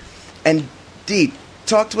Bundy, and Dee,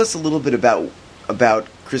 talk to us a little bit about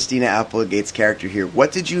Christina Applegate's character here.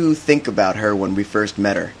 What did you think about her when we first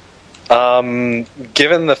met her?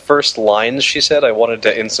 Given the first lines she said, I wanted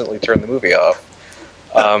to instantly turn the movie off.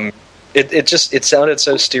 It sounded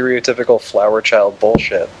so stereotypical flower child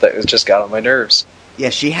bullshit that it just got on my nerves. Yeah,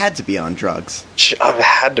 she had to be on drugs. She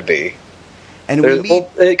had to be. And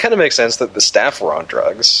it kind of makes sense that the staff were on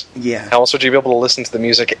drugs. Yeah. How else would you be able to listen to the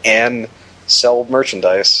music and sell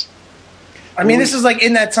merchandise? I mean, this is like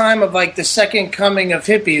in that time of like the second coming of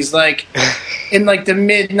hippies, like in like the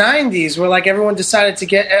mid '90s, where like everyone decided to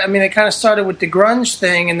get. I mean, it kind of started with the grunge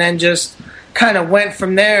thing, and then just kind of went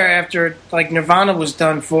from there after like Nirvana was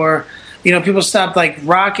done for. You know, people stopped like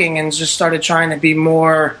rocking and just started trying to be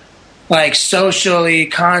more like socially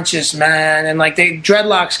conscious, man. And like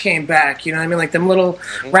dreadlocks came back. You know what I mean? Like them little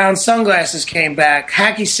round sunglasses came back,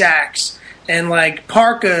 hacky sacks, and like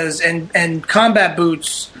parkas and combat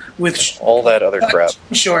boots. With all that other crap,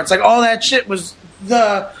 shorts, like all that shit was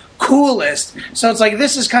the coolest. So it's like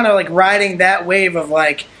this is kind of like riding that wave of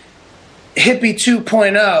like hippie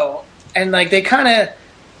 2.0, and like they kind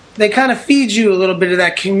of feed you a little bit of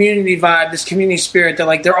that community vibe, this community spirit that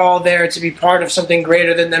like they're all there to be part of something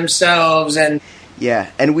greater than themselves. And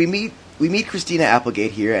yeah, and we meet Christina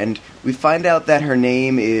Applegate here, and we find out that her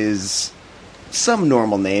name is some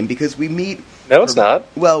normal name because we meet. No, it's not.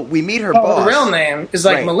 Well, we meet her boss. Her real name is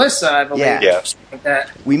like Melissa, I believe. Yeah. Like that.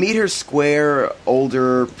 We meet her square,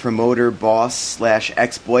 older promoter boss /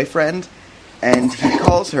 ex-boyfriend, and he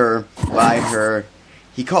calls her by her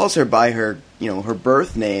her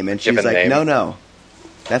birth name, and she's like, no,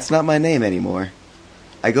 that's not my name anymore.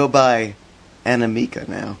 I go by Anamika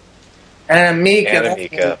now.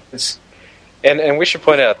 Anamika. And we should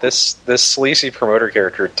point out this sleazy promoter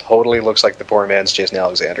character totally looks like the poor man's Jason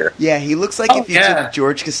Alexander. Yeah, he looks like if you took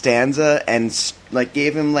George Costanza and like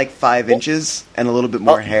gave him like 5 inches and a little bit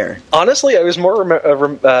more hair. Honestly, I was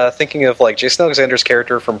more thinking of like Jason Alexander's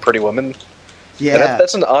character from Pretty Woman. Yeah,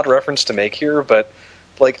 that's an odd reference to make here, but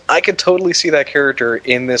like I could totally see that character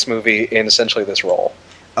in this movie in essentially this role.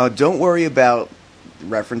 Oh, don't worry about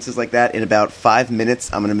references like that. In about 5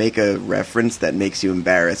 minutes, I'm going to make a reference that makes you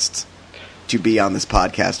embarrassed to be on this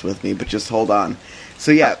podcast with me, but just hold on.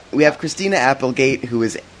 So yeah, we have Christina Applegate, who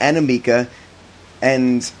is Anamika,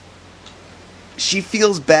 and she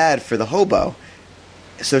feels bad for the hobo.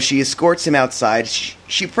 So she escorts him outside.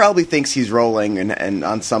 She probably thinks he's rolling and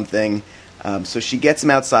on something. So she gets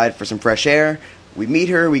him outside for some fresh air. We meet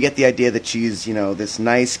her. We get the idea that she's, this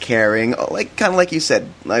nice, caring, kind of like you said,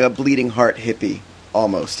 like a bleeding heart hippie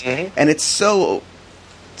almost. Mm-hmm. And it's so,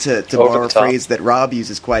 to borrow a phrase that Rob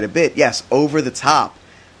uses quite a bit, yes, over the top.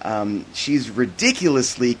 She's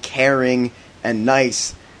ridiculously caring and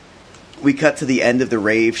nice. We cut to the end of the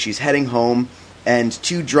rave. She's heading home, and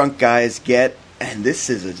two drunk guys and this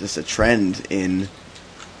is just a trend in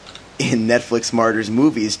Netflix martyrs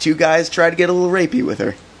movies. Two guys try to get a little rapey with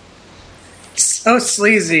her. So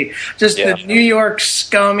sleazy. Just the New York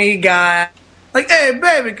scummy guy. Like, hey,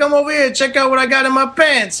 baby, come over here. Check out what I got in my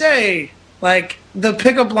pants. Hey. Like, the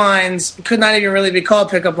pickup lines could not even really be called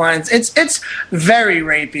pickup lines. It's very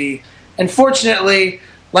rapey. Unfortunately,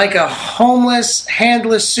 like a homeless,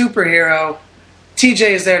 handless superhero,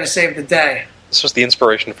 TJ is there to save the day. This was the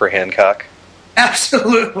inspiration for Hancock.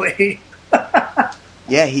 Absolutely.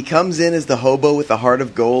 Yeah, he comes in as the hobo with the heart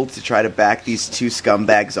of gold to try to back these two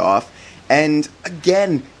scumbags off. And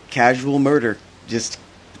again, casual murder just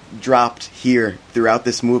dropped here throughout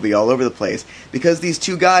this movie all over the place. Because these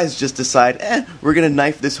two guys just decide, we're going to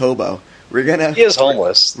knife this hobo. He is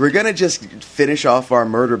homeless. We're going to just finish off our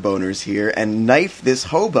murder boners here and knife this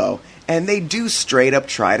hobo. And they do straight up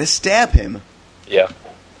try to stab him. Yeah.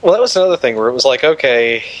 Well, that was another thing where it was like,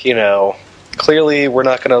 okay, clearly we're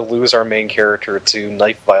not going to lose our main character to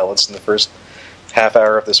knife violence in the first half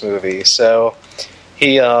hour of this movie. So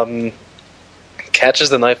he catches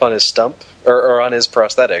the knife on his stump, or on his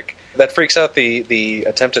prosthetic. That freaks out the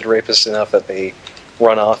attempted rapist enough that they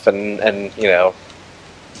run off and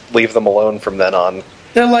leave them alone from then on.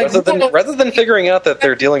 They're like, rather than figuring out that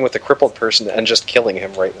they're dealing with a crippled person and just killing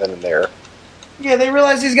him right then and there. Yeah, they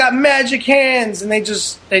realize he's got magic hands, and they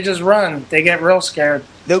just run. They get real scared.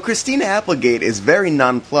 Though Christina Applegate is very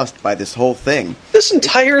nonplussed by this whole thing. This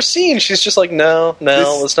entire scene, she's just like, no,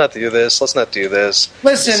 let's not do this. Let's not do this.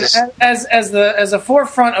 Listen, as a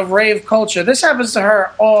forefront of rave culture, this happens to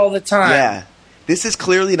her all the time. Yeah, this is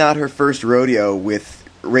clearly not her first rodeo with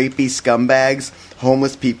rapey scumbags,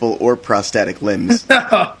 homeless people, or prosthetic limbs.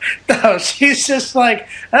 No, she's just like,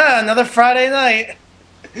 another Friday night.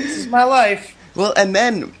 This is my life. Well, and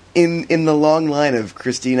then in the long line of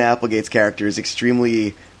Christina Applegate's character is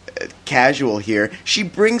extremely casual here. She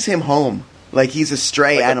brings him home like he's a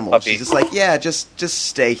stray animal. She's just like, yeah, just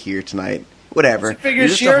stay here tonight. Whatever. She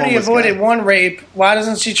figures she already avoided one rape. Why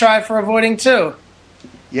doesn't she try for avoiding two?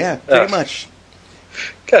 Yeah, pretty much.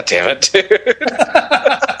 God damn it, dude.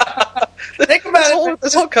 Think about it.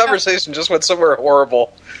 This whole conversation just went somewhere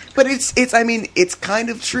horrible. But it's kind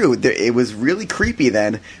of true. It was really creepy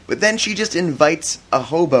then, but then she just invites a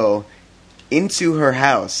hobo into her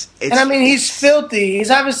house. He's filthy.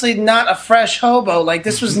 He's obviously not a fresh hobo. Like,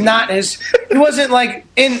 this was not his... He wasn't, like,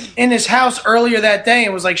 in his house earlier that day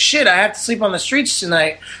and was like, shit, I have to sleep on the streets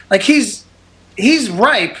tonight. Like, he's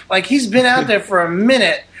ripe. Like, he's been out there for a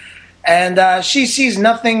minute, and she sees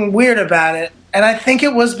nothing weird about it. And I think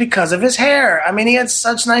it was because of his hair. I mean, he had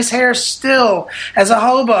such nice hair still as a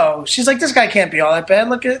hobo. She's like, this guy can't be all that bad.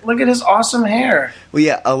 Look at his awesome hair. Well,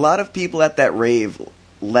 yeah, a lot of people at that rave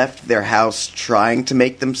left their house trying to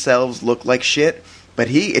make themselves look like shit, but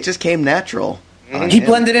it just came natural. He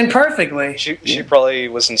blended in perfectly. She probably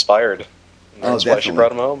was inspired. That's why she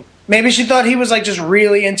brought him home. Maybe she thought he was like just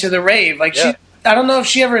really into the rave. Like, I don't know if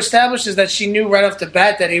she ever establishes that she knew right off the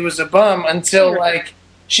bat that he was a bum until like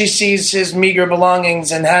she sees his meager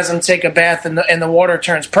belongings and has him take a bath and the water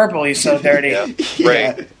turns purple. He's so dirty. Yeah.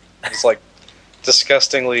 Right. It's like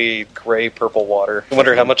disgustingly gray purple water. I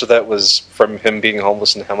wonder how much of that was from him being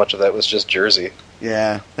homeless and how much of that was just Jersey.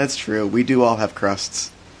 Yeah, that's true. We do all have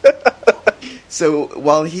crusts. So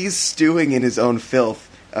while he's stewing in his own filth,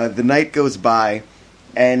 the night goes by,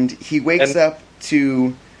 and he wakes up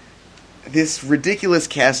to this ridiculous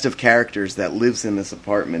cast of characters that lives in this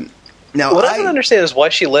apartment. Now, what I don't understand is why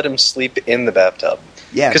she let him sleep in the bathtub.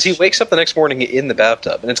 Yeah, because he wakes up the next morning in the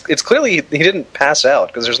bathtub, and it's clearly he didn't pass out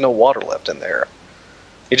because there's no water left in there.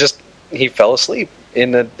 He fell asleep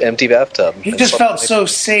in an empty bathtub. He just felt so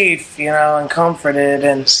safe, and comforted.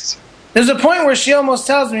 And there's a point where she almost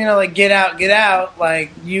tells him, like, get out,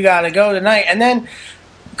 like, you got to go tonight. And then,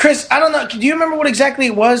 Chris, I don't know, do you remember what exactly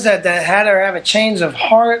it was that had her have a change of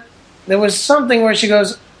heart? There was something where she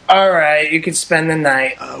goes, all right, you could spend the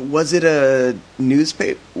night. Was it a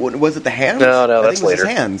newspaper? Was it the hands? No, that's later.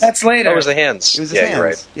 Hands. That's later. That was the hands. It was his hands. You're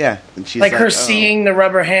right. Yeah. And she's like her seeing the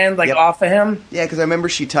rubber hand off of him? Yeah, because I remember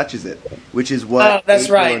she touches it, which is what that's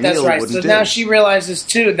April right. That's O'Neil right. wouldn't So do. now she realizes,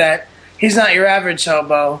 too, that he's not your average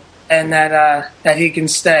hobo and that he can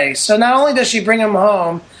stay. So not only does she bring him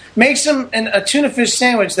home, makes him a tuna fish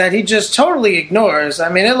sandwich that he just totally ignores. I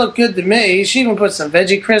mean, it looked good to me. She even put some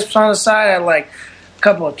veggie crisps on the side. I had like a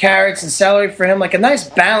couple of carrots and celery for him, like a nice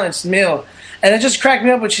balanced meal. And it just cracked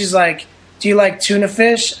me up when she's like, "Do you like tuna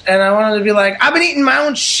fish?" And I wanted to be like, "I've been eating my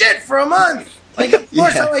own shit for a month. Like, of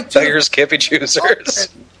course I like tuna Beggars can't be choosers.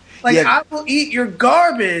 Like, I will eat your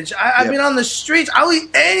garbage. I've been on the streets. I'll eat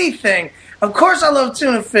anything. Of course I love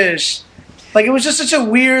tuna fish." Like, it was just such a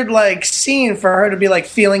weird, like, scene for her to be, like,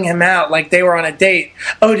 feeling him out. Like, they were on a date.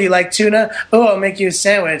 "Oh, do you like tuna? Oh, I'll make you a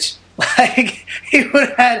sandwich." Like, he would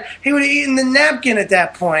have eaten the napkin at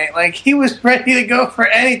that point. Like, he was ready to go for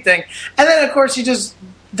anything. And then, of course, he just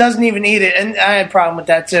doesn't even eat it. And I had a problem with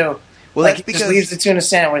that, too. Well, like, that's he just because leaves the tuna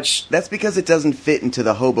sandwich. that's because it doesn't fit into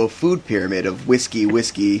the hobo food pyramid of whiskey,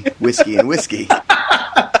 whiskey, whiskey, and whiskey.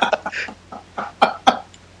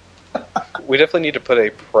 We definitely need to put a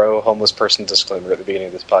pro-homeless person disclaimer at the beginning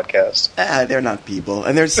of this podcast. They're not people,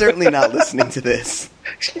 and they're certainly not listening to this.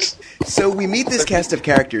 So we meet this cast of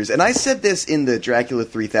characters, and I said this in the Dracula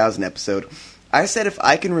 3000 episode. I said if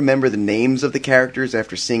I can remember the names of the characters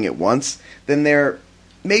after seeing it once, then they're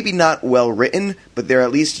maybe not well written, but they're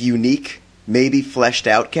at least unique, maybe fleshed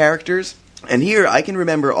out characters. And here I can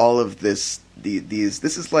remember all of this.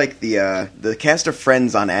 This is like the cast of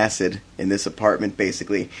Friends on acid in this apartment.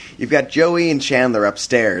 Basically, you've got Joey and Chandler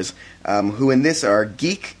upstairs, who in this are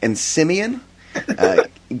Geek and Simeon.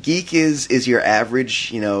 Geek is your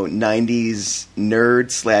average, 90s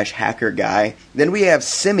nerd / hacker guy. Then we have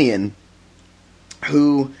Simeon,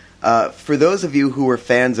 who, for those of you who are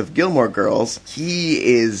fans of Gilmore Girls,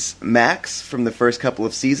 he is Max from the first couple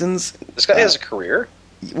of seasons. This guy has a career?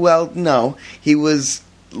 Well, no. He was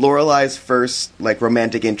Lorelai's first,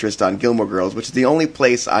 romantic interest on Gilmore Girls, which is the only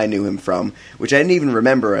place I knew him from, which I didn't even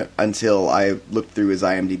remember until I looked through his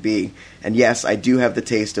IMDb. And yes, I do have the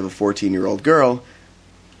taste of a 14-year-old girl.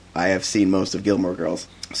 I have seen most of Gilmore Girls.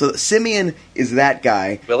 So Simeon is that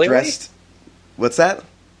guy. Willingly? Dressed... What's that?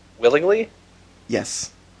 Willingly?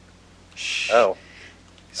 Yes. Shh. Oh.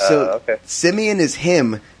 So okay. Simeon is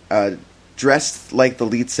him, dressed like the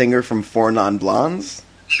lead singer from Four Non-Blondes.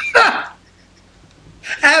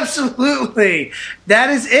 Absolutely. That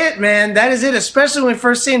is it, man. That is it, especially when we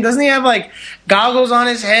first see him. Doesn't he have, goggles on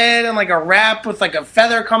his head and, a wrap with, a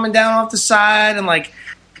feather coming down off the side and,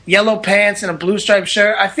 yellow pants and a blue striped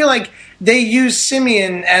shirt? I feel like they use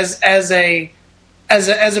Simeon as a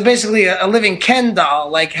basically a living Ken doll.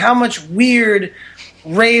 Like, how much weird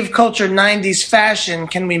rave culture 90s fashion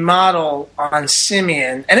can we model on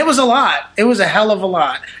Simeon? And it was a lot. It was a hell of a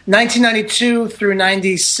lot. 1992 through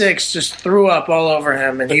 96 just threw up all over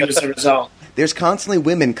him, and he was the result. There's constantly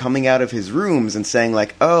women coming out of his rooms and saying,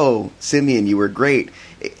 "Oh, Simeon, you were great."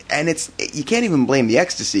 And you can't even blame the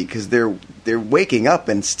ecstasy, because they're waking up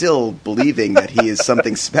and still believing that he is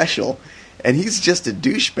something special. And he's just a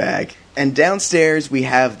douchebag. And downstairs we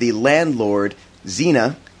have the landlord,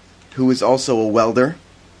 Xena, who is also a welder.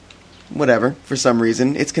 Whatever, for some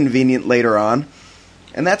reason. It's convenient later on.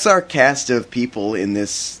 And that's our cast of people in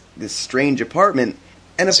this strange apartment.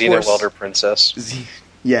 And of Xena course, Welder Princess.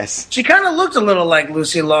 Yes. She kind of looked a little like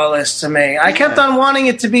Lucy Lawless to me. I kept on wanting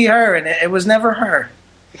it to be her, and it was never her.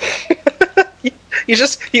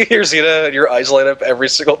 You hear Xena and your eyes light up every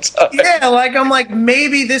single time. Yeah, I'm like,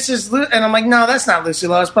 maybe this is and I'm like, no, that's not Lucy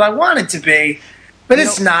Lawless, but I want it to be. But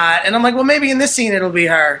it's not. And I'm like, well, maybe in this scene it'll be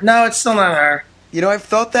her. No, it's still not her. I've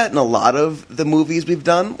thought that in a lot of the movies we've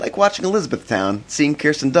done, like watching Elizabethtown, seeing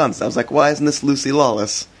Kirsten Dunst. I was like, why isn't this Lucy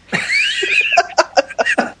Lawless?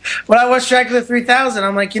 When I watched Dracula 3000,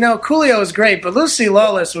 I'm like, Coolio is great, but Lucy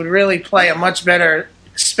Lawless would really play a much better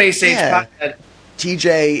space-age pothead.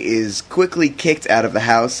 TJ is quickly kicked out of the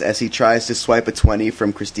house as he tries to swipe a 20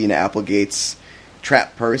 from Christina Applegate's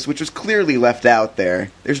trap purse, which was clearly left out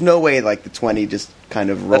there. There's no way, the 20 just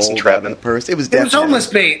kind of rolled out of the purse. It was homeless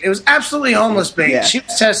bait. It was absolutely homeless bait. Yeah. She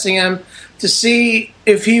was testing him to see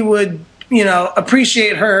if he would,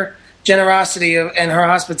 appreciate her generosity and her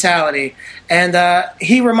hospitality. And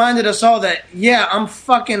he reminded us all that, yeah, I'm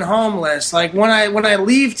fucking homeless. Like, when I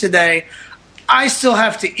leave today, I still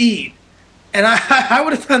have to eat. And I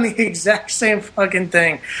would have done the exact same fucking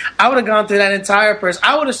thing. I would have gone through that entire purse.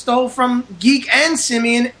 I would have stole from Geek and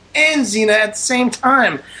Simeon and Xena at the same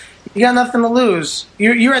time. You got nothing to lose.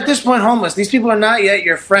 You're at this point homeless. These people are not yet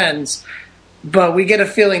your friends, but we get a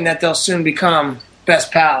feeling that they'll soon become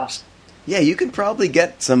best pals. Yeah, you could probably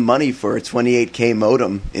get some money for a 28K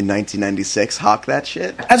modem in 1996. Hawk that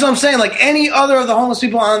shit. That's what I'm saying. Like, any other of the homeless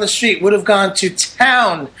people on the street would have gone to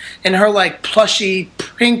town in her, plushy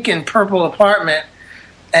pink and purple apartment.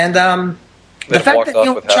 And the fact that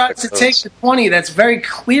he tries to take the 20 that's very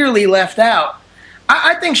clearly left out,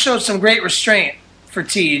 I think showed some great restraint for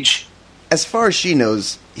Tej. As far as she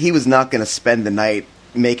knows, he was not going to spend the night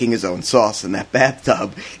making his own sauce in that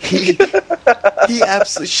bathtub. He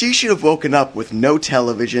absolutely. She should have woken up with no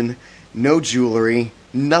television, no jewelry,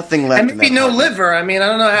 nothing left. And maybe no liver. I mean, I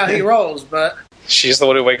don't know how he rolls, but She's the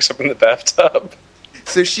one who wakes up in the bathtub.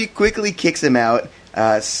 So she quickly kicks him out,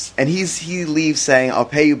 and he leaves saying, "I'll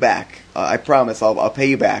pay you back. I promise. I'll pay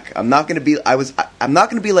you back. I'm not going to be. I'm not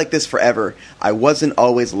going to be like this forever. I wasn't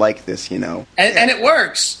always like this, you know." And it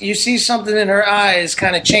works. You see something in her eyes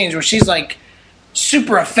kind of change, where she's like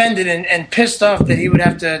super offended and pissed off that he would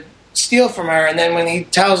have to steal from her. And then when he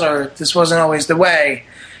tells her this wasn't always the way,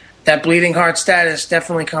 that bleeding heart status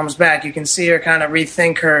definitely comes back. You can see her kind of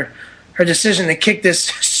rethink her decision to kick this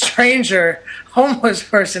stranger homeless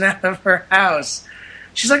person out of her house.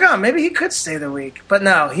 She's like, oh, maybe he could stay the week. But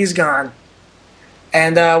no, he's gone.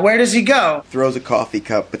 And where does he go? Throws a coffee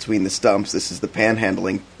cup between the stumps. This is the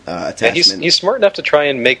panhandling attachment. And he's smart enough to try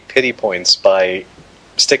and make pity points by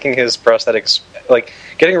sticking his prosthetics, like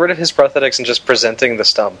getting rid of his prosthetics and just presenting the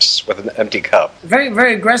stumps with an empty cup. Very,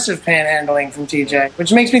 very aggressive panhandling from TJ,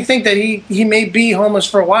 which makes me think that he may be homeless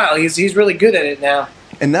for a while. He's really good at it now.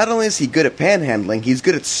 And not only is he good at panhandling, he's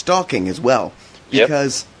good at stalking as well.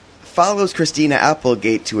 Because follows Christina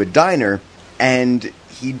Applegate to a diner, and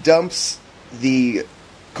he dumps the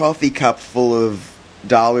coffee cup full of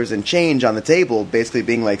dollars and change on the table, basically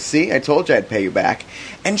being like, see, I told you I'd pay you back.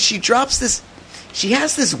 And she drops this... She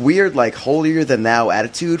has this weird, like, holier-than-thou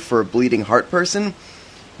attitude for a bleeding heart person,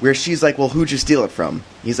 where she's like, well, who'd you steal it from?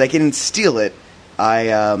 He's like, I didn't steal it.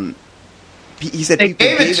 He said, they people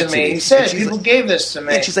gave it to me. He said, people gave this to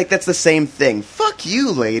me. And she's like, that's the same thing. Fuck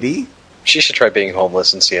you, lady. She should try being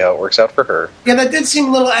homeless and see how it works out for her. Yeah, that did seem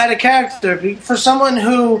a little out of character. For someone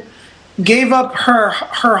who gave up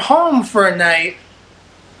her home for a night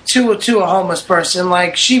to a homeless person,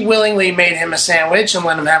 like, she willingly made him a sandwich and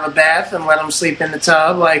let him have a bath and let him sleep in the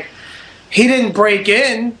tub. Like, he didn't break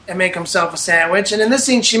in and make himself a sandwich. And in this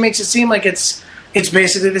scene, she makes it seem like it's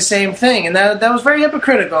basically the same thing. And that was very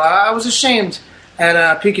hypocritical. I was ashamed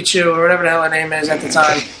at Pikachu, or whatever the hell her name is at the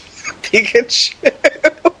time. Pikachu.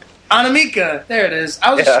 Anamika. There it is.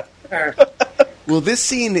 I was ashamed of her. Well, this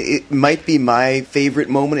scene, it might be my favorite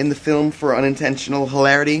moment in the film for unintentional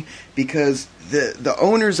hilarity, because the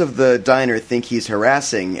owners of the diner think he's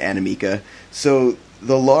harassing Anamika, so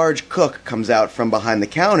the large cook comes out from behind the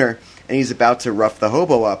counter, and he's about to rough the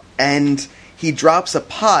hobo up, and he drops a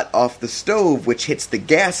pot off the stove, which hits the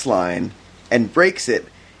gas line and breaks it,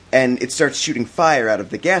 and it starts shooting fire out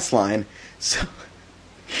of the gas line.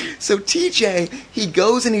 So TJ, he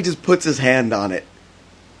goes and he just puts his hand on it.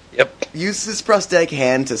 Yep. Uses his prosthetic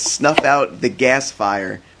hand to snuff out the gas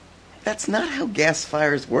fire. That's not how gas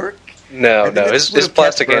fires work. No. His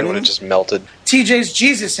plastic hand would have just melted. TJ's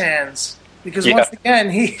Jesus hands. Because once again,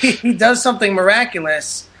 he does something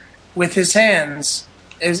miraculous with his hands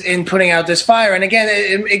is in putting out this fire. And again,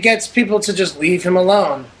 it gets people to just leave him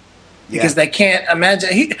alone. Because they can't imagine.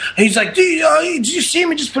 He's like, did you see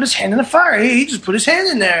him? He just put his hand in the fire. He just put his hand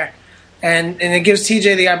in there. And it gives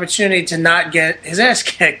TJ the opportunity to not get his ass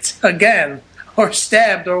kicked again. Or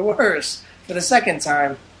stabbed, or worse, for the second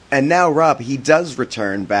time. And now, Rob, he does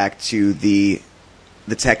return back to the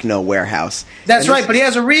techno warehouse. That's right, but he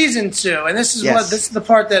has a reason to. And this is the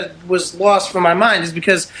part that was lost from my mind, is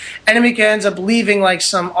because Anamika ends up leaving like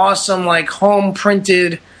some awesome like home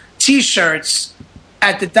printed T-shirts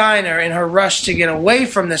at the diner in her rush to get away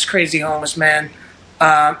from this crazy homeless man.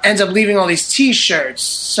 Ends up leaving all these T-shirts.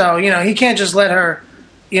 So, he can't just let her,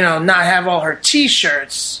 not have all her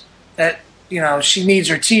T-shirts. That, she needs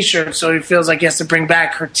her T-shirts, so he feels like he has to bring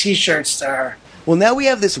back her T-shirts to her. Well, now we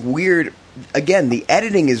have this weird... Again, the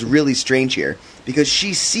editing is really strange here, because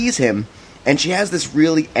she sees him, and she has this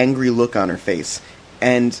really angry look on her face.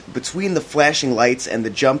 And between the flashing lights and the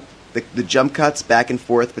jump cuts back and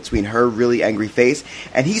forth between her really angry face,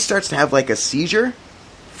 and he starts to have like a seizure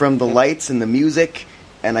from the lights and the music,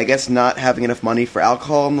 and I guess not having enough money for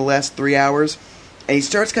alcohol in the last 3 hours. And he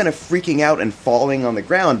starts kind of freaking out and falling on the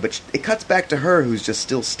ground, but it cuts back to her, who's just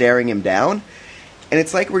still staring him down. And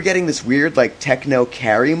it's like we're getting this weird, like, techno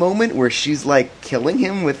Carrie moment where she's, like, killing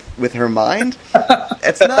him with her mind.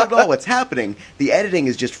 That's not at all what's happening. The editing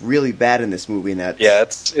is just really bad in this movie. Yeah,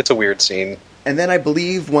 it's a weird scene. And then I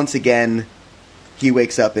believe, once again, he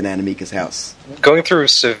wakes up in Anamika's house. Going through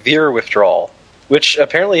severe withdrawal, which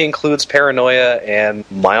apparently includes paranoia and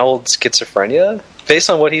mild schizophrenia, based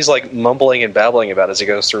on what he's, like, mumbling and babbling about as he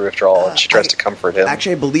goes through withdrawal, and she tries to comfort him.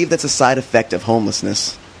 Actually, I believe that's a side effect of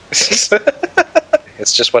homelessness.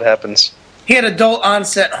 It's just what happens. He had adult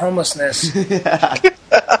onset homelessness.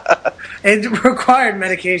 It required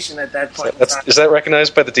medication at that point. Is that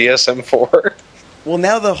recognized by the DSM-4? Well,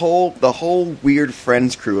 now the whole weird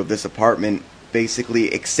friends crew of this apartment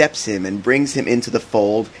basically accepts him and brings him into the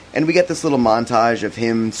fold, and we get this little montage of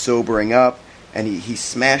him sobering up, and he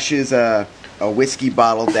smashes a whiskey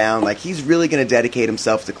bottle down, like he's really going to dedicate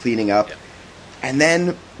himself to cleaning up. Yeah. And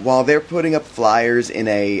then, while they're putting up flyers in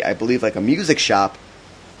I believe like a music shop,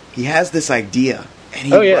 he has this idea, and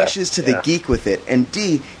he rushes to the geek with it. And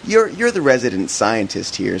Dee, you're the resident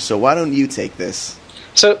scientist here, so why don't you take this?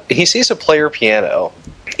 So he sees a player piano.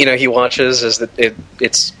 He watches as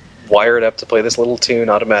it's wired up to play this little tune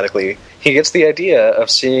automatically. He gets the idea of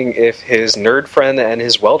seeing if his nerd friend and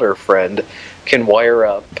his welder friend can wire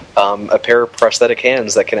up a pair of prosthetic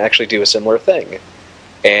hands that can actually do a similar thing.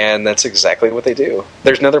 And that's exactly what they do.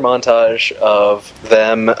 There's another montage of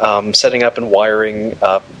them setting up and wiring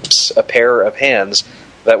a pair of hands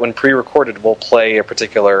that, when pre-recorded, will play a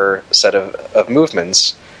particular set of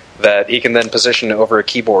movements that he can then position over a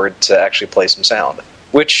keyboard to actually play some sound.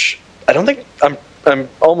 Which I don't think... I'm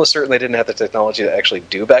almost certain they didn't have the technology to actually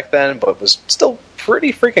do back then, but it was still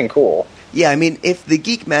pretty freaking cool. Yeah, I mean, if the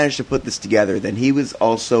geek managed to put this together, then he was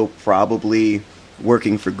also probably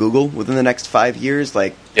working for Google within the next 5 years.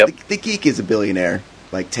 Like, the geek is a billionaire,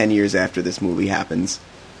 like 10 years after this movie happens.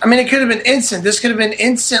 I mean, it could have been instant. This could have been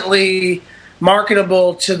instantly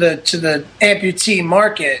marketable to the amputee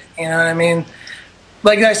market. You know what I mean?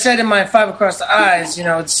 Like I said in my Five Across the Eyes,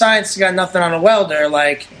 science has got nothing on a welder,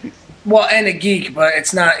 like... Well, and a geek, but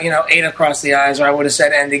it's not, 8 across the eyes, or I would have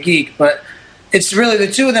said and a geek. But it's really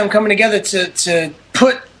the two of them coming together to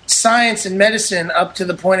put science and medicine up to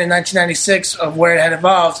the point in 1996 of where it had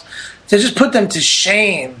evolved, to just put them to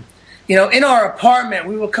shame. In our apartment,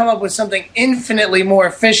 we will come up with something infinitely more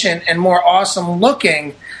efficient and more awesome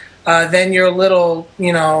looking than your little,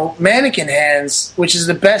 mannequin hands, which is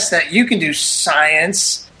the best that you can do,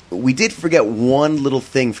 science. We did forget one little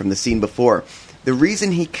thing from the scene before. The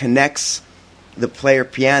reason he connects the player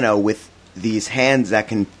piano with these hands that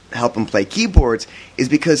can help him play keyboards is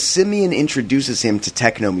because Simeon introduces him to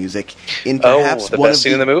techno music in perhaps the best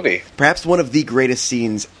scene in the movie. Perhaps one of the greatest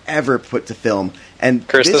scenes ever put to film. And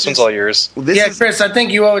Chris, this one's all yours. Chris, I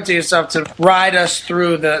think you owe it to yourself to ride us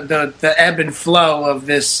through the ebb and flow of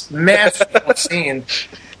this masterful scene.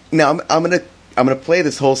 Now, I'm gonna play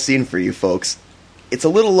this whole scene for you folks. It's a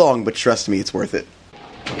little long, but trust me, it's worth it.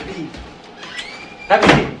 Have a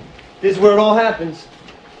seat. This is where it all happens.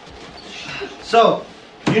 So,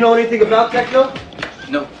 do you know anything about techno?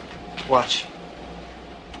 No. Watch.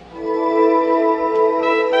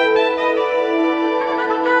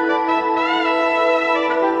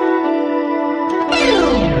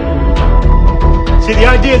 See, the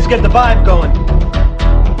idea is to get the vibe going.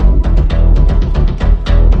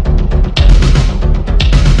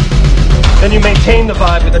 Then you maintain the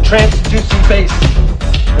vibe with a trance-inducing bass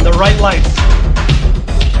and the right lights.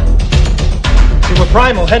 See, we're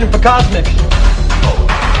primal, heading for cosmic.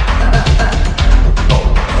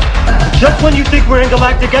 Just when you think we're in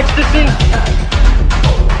galactic ecstasy,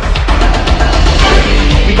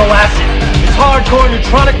 we go acid. It's hardcore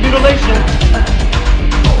neutronic mutilation.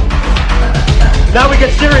 Now we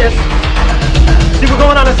get serious. See, we're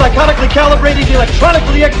going on a psychotically calibrated,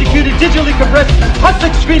 electronically executed, digitally compressed,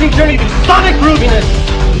 hustle-screaming journey through sonic grooviness.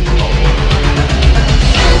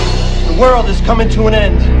 The world is coming to an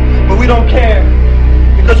end, but we don't care.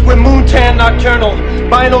 Because we're moon-tan nocturnal,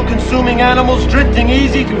 vinyl-consuming animals drifting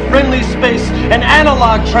easy through friendly space, an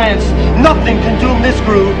analog trance. Nothing can doom this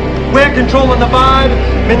groove. We're controlling the vibe,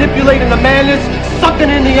 manipulating the madness,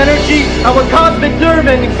 sucking in the energy. Our cosmic nerve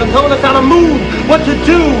endings are telling us how to move, what to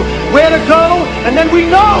do, where to go, and then we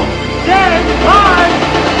know. Stand high.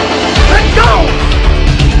 Let's go!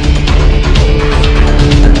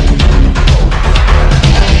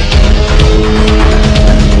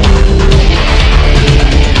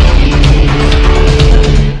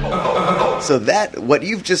 So what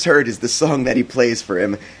you've just heard is the song that he plays for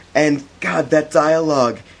him. And, God, that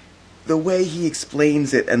dialogue, the way he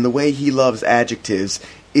explains it and the way he loves adjectives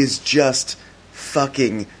is just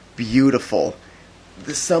fucking beautiful.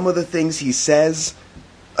 Some of the things he says,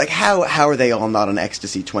 like, how are they all not on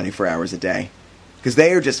ecstasy 24 hours a day? Because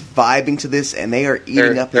they are just vibing to this, and they are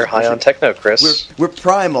eating up. They're high on techno, Chris. We're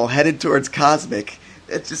primal, headed towards cosmic.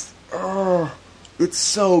 It's just, it's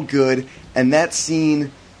so good. And that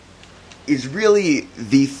scene is really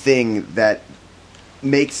the thing that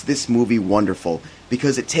makes this movie wonderful,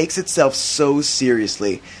 because it takes itself so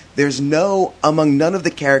seriously. Among none of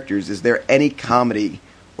the characters is there any comedy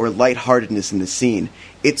or lightheartedness in the scene.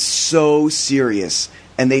 It's so serious,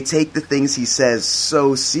 and they take the things he says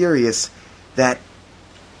so serious that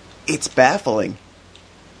it's baffling,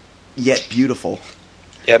 yet beautiful.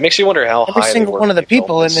 Yeah, it makes you wonder how every high single one of the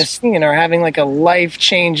people in this scene are having like a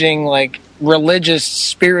life-changing, like religious,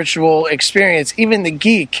 spiritual experience. Even the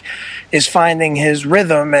geek is finding his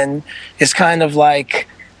rhythm and is kind of like,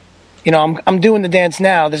 you know, I'm doing the dance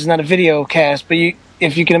now. This is not a video cast, but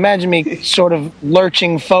if you can imagine me sort of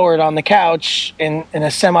lurching forward on the couch in a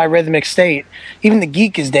semi-rhythmic state, even the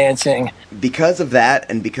geek is dancing. Because of that,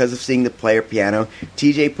 and because of seeing the player piano,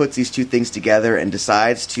 TJ puts these two things together and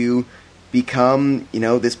decides to become, you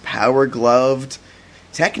know, this power-gloved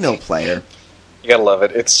techno player. You gotta love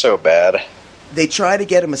it. It's so bad. They try to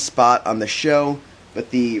get him a spot on the show, but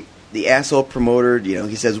the asshole promoter, you know,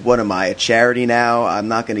 he says, "What am I, a charity now? I'm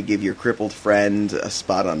not going to give your crippled friend a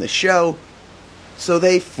spot on the show." So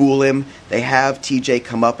they fool him. They have TJ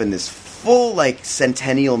come up in this full, like,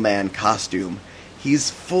 Centennial Man costume.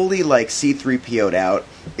 He's fully, like, C-3PO'd out.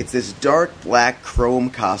 It's this dark black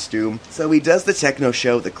chrome costume. So he does the techno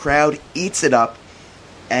show. The crowd eats it up.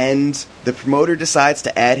 And the promoter decides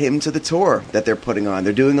to add him to the tour that they're putting on.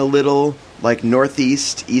 They're doing a little, like,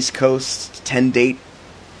 Northeast, East Coast 10-date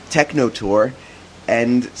techno tour.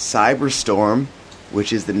 And Cyberstorm,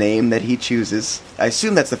 which is the name that he chooses. I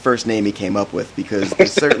assume that's the first name he came up with, because they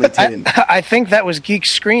certainly didn't. I think that was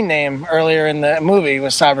Geek's screen name earlier in the movie,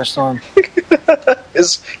 was Cyberstorm.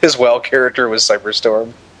 His WoW character was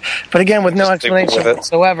Cyberstorm. But again, with no Just explanation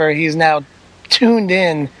whatsoever, he's now tuned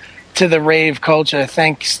in to the rave culture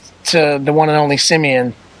thanks to the one and only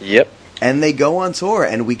Simeon. Yep. And they go on tour,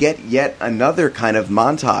 and we get yet another kind of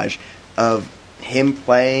montage of him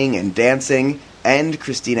playing and dancing, and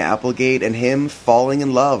Christina Applegate and him falling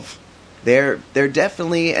in love. They're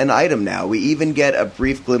definitely an item now. We even get a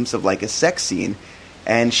brief glimpse of, like, a sex scene,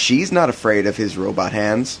 and she's not afraid of his robot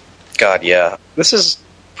hands. God, yeah. This is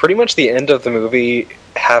pretty much the end of the movie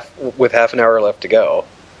with half an hour left to go.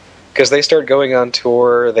 Because they start going on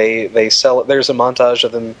tour, they sell. There's a montage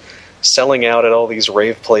of them selling out at all these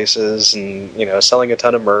rave places, and, you know, selling a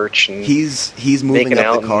ton of merch. And he's moving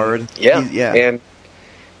up the card.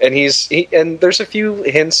 And there's a few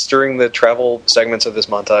hints during the travel segments of this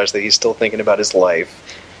montage that he's still thinking about his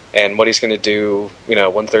life and what he's going to do, you know,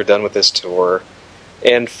 once they're done with this tour.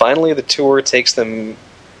 And finally, the tour takes them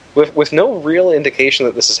with no real indication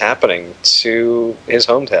that this is happening to his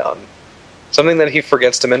hometown. Something that he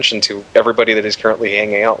forgets to mention to everybody that he's currently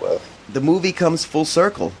hanging out with. The movie comes full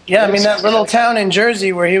circle. Yeah, I mean, that little town in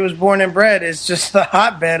Jersey where he was born and bred is just the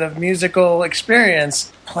hotbed of musical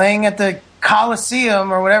experience. Playing at the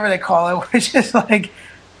Coliseum, or whatever they call it, which is like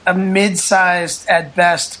a mid-sized, at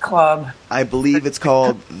best, club. I believe it's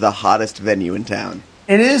called the hottest venue in town.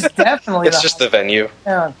 It is definitely It's just the venue.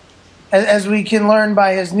 Yeah. As we can learn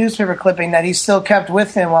by his newspaper clipping that he still kept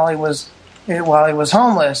with him while he was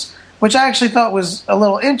homeless, which I actually thought was a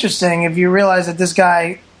little interesting if you realize that this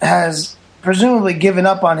guy has presumably given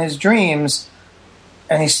up on his dreams,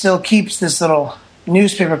 and he still keeps this little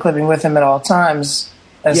newspaper clipping with him at all times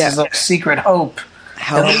as his little secret hope.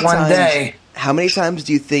 How many times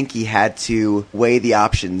do you think he had to weigh the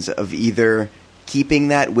options of either keeping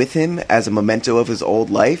that with him as a memento of his old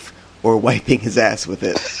life or wiping his ass with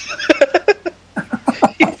it?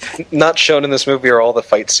 Not shown in this movie are all the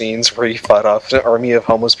fight scenes where he fought off an army of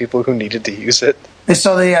homeless people who needed to use it. They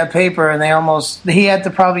saw the paper, and he had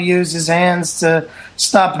to probably use his hands to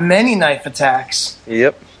stop many knife attacks.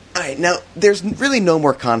 Yep. All right, now there's really no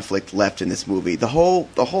more conflict left in this movie. The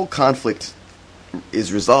whole conflict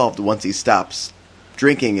is resolved once he stops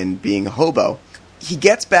drinking and being a hobo. He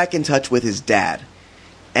gets back in touch with his dad,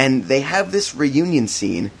 and they have this reunion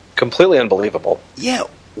scene. Completely unbelievable. Yeah,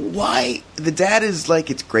 why? The dad is like,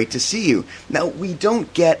 "It's great to see you." Now, we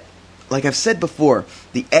don't get, like I've said before,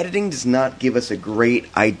 the editing does not give us a great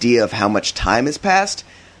idea of how much time has passed,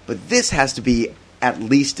 but this has to be at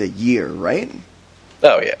least a year, right?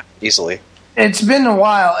 Oh, yeah, easily. It's been a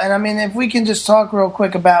while, and I mean, if we can just talk real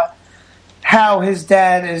quick about how his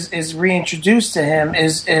dad is reintroduced to him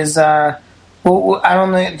well, I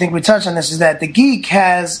don't think we touched on this, is that the geek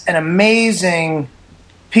has an amazing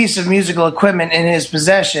piece of musical equipment in his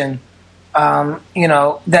possession,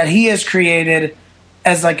 that he has created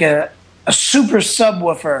as like a super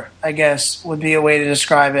subwoofer, I guess would be a way to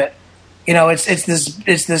describe it. You know, it's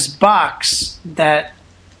this box that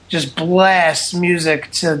just blasts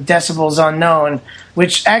music to decibels unknown,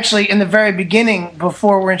 which actually in the very beginning,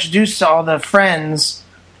 before we're introduced to all the friends,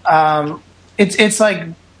 it's like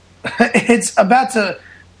it's about to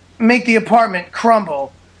make the apartment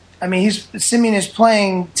crumble. I mean, Simeon is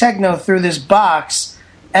playing techno through this box,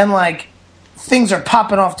 and like things are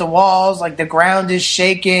popping off the walls, like the ground is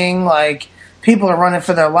shaking, like people are running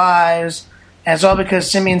for their lives. And it's all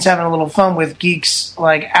because Simeon's having a little fun with Geek's,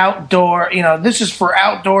 like, outdoor, this is for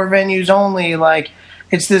outdoor venues only. Like,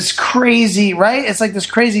 it's this crazy, right? It's like this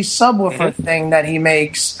crazy subwoofer thing that he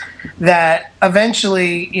makes that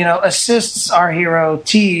eventually, assists our hero,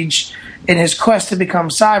 Tej, in his quest to become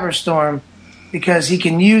Cyberstorm, because he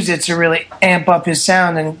can use it to really amp up his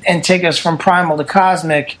sound and take us from primal to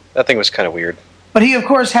cosmic. That thing was kind of weird. But he, of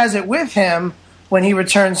course, has it with him when he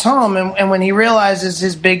returns home, and when he realizes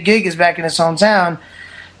his big gig is back in his hometown,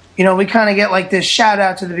 we kind of get like this shout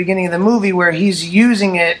out to the beginning of the movie where he's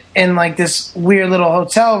using it in like this weird little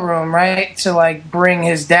hotel room, right, to like bring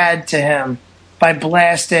his dad to him by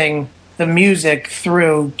blasting the music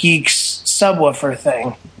through Geek's subwoofer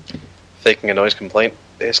thing. Faking a noise complaint,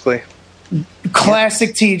 basically. Classic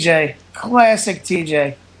TJ. Classic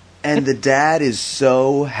TJ. And the dad is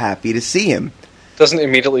so happy to see him. Doesn't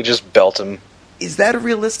immediately just belt him. Is that a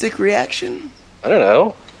realistic reaction? I don't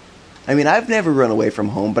know. I mean, I've never run away from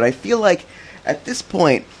home, but I feel like at this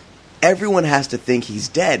point, everyone has to think he's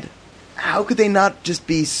dead. How could they not just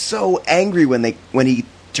be so angry when he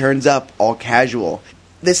turns up all casual?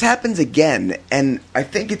 This happens again, and I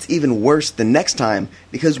think it's even worse the next time,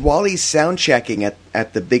 because while he's sound checking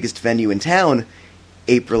at the biggest venue in town,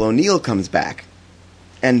 April O'Neil comes back.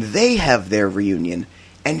 And they have their reunion,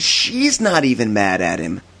 and she's not even mad at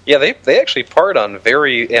him. Yeah, they actually part on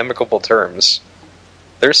very amicable terms.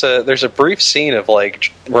 There's a brief scene of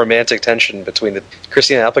like romantic tension between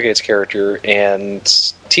Christina Applegate's character and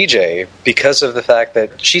TJ because of the fact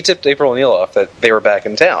that she tipped April O'Neil off that they were back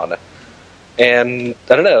in town. And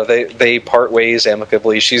I don't know, they part ways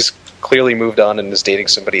amicably. She's clearly moved on and is dating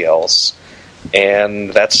somebody else.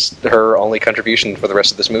 And that's her only contribution for the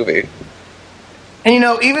rest of this movie. And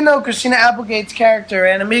even though Christina Applegate's character,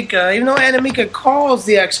 Annamieka, even though Annamieka calls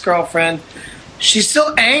the ex-girlfriend, she's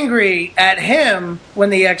still angry at him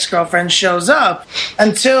when the ex-girlfriend shows up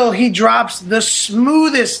until he drops the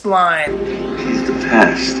smoothest line. He's the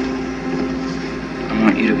past. I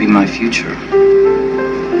want you to be my future.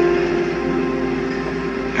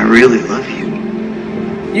 I really love you.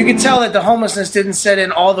 You can tell that the homelessness didn't set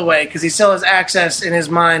in all the way because he still has access in his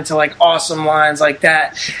mind to like awesome lines like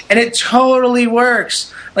that. And it totally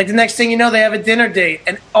works. Like the next thing you know, they have a dinner date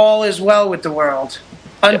and all is well with the world.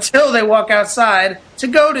 Until they walk outside to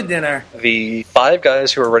go to dinner. The 5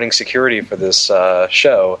 guys who are running security for this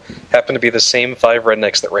show happen to be the same 5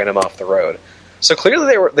 rednecks that ran him off the road. So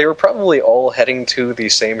clearly they were probably all heading to the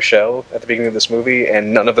same show at the beginning of this movie,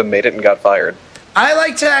 and none of them made it and got fired. I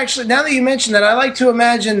like to actually, now that you mention that, I like to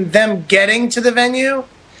imagine them getting to the venue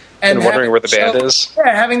and wondering where the band is.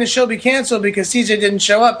 Yeah, having the show be canceled because TJ didn't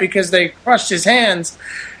show up because they crushed his hands,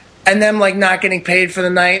 and them like not getting paid for the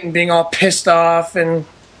night and being all pissed off and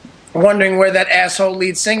wondering where that asshole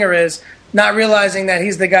lead singer is, not realizing that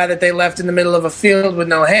he's the guy that they left in the middle of a field with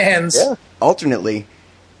no hands. Yeah. Alternately,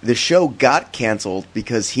 the show got canceled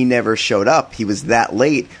because he never showed up. He was that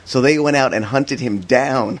late, so they went out and hunted him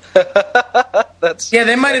down.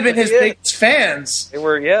 They might have been his biggest fans. They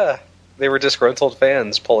were disgruntled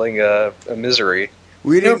fans pulling a Misery.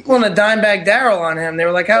 They were pulling a Dimebag Darrell on him. They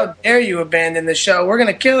were like, how dare you abandon the show? We're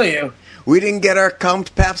going to kill you. We didn't get our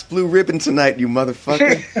comped Pabst Blue Ribbon tonight, you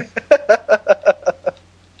motherfucker.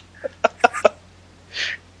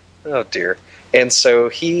 Oh, dear. And so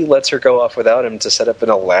he lets her go off without him to set up an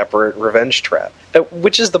elaborate revenge trap.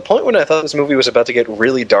 Which is the point when I thought this movie was about to get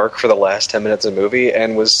really dark for the last 10 minutes of the movie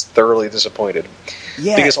and was thoroughly disappointed.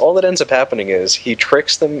 Yeah. Because all that ends up happening is he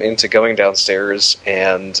tricks them into going downstairs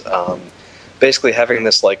and basically having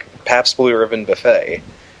this like Pabst Blue Ribbon buffet.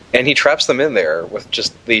 And he traps them in there with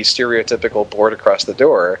just the stereotypical board across the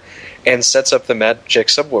door and sets up the magic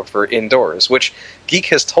subwoofer indoors, which Geek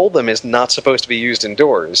has told them is not supposed to be used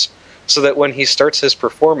indoors, so that when he starts his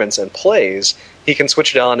performance and plays, he can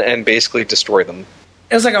switch it on and basically destroy them.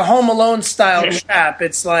 It was like a Home Alone style trap.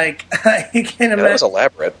 It's like, you can't imagine. That was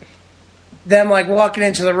elaborate. Them like walking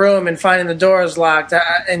into the room and finding the doors locked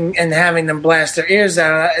and having them blast their ears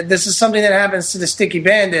out. This is something that happens to the Sticky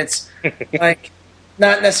Bandits. Like,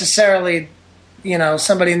 not necessarily,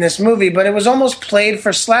 somebody in this movie, but it was almost played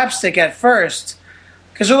for slapstick at first.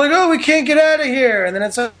 Because they're like, oh, we can't get out of here. And then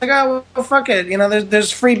it's like, oh, well, fuck it.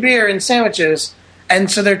 There's free beer and sandwiches.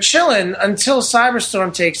 And so they're chilling until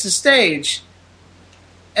Cyberstorm takes the stage.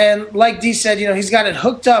 And like Dee said, he's got it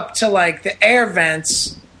hooked up to, like, the air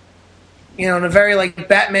vents, in a very, like,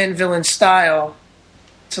 Batman villain style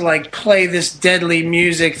to, like, play this deadly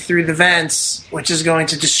music through the vents, which is going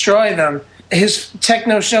to destroy them. His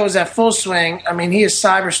techno show is at full swing. I mean, he is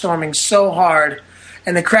cyberstorming so hard.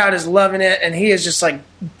 and the crowd is loving it, and he is just like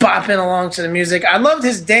bopping along to the music. I loved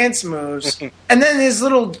his dance moves. And then his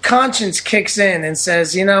little conscience kicks in and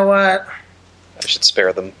says, you know what? I should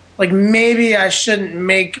spare them. Like, maybe I shouldn't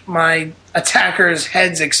make my attackers'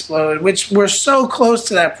 heads explode, which we're so close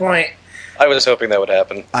to that point. I was hoping that would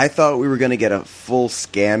happen. I thought we were going to get a full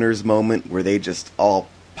Scanners moment where they just all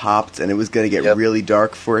popped and it was going to get really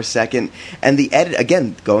dark for a second. And the edit,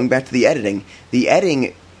 again, going back to the editing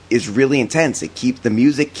is really intense. The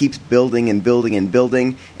music keeps building and building and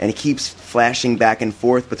building, and it keeps flashing back and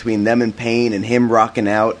forth between them and Payne and him rocking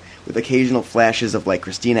out with occasional flashes of like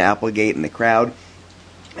Christina Applegate in the crowd.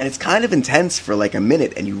 And it's kind of intense for like a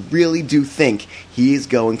minute, and you really do think he is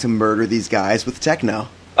going to murder these guys with techno.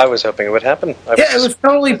 I was hoping it would happen. It was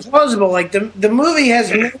totally plausible. Like, the movie has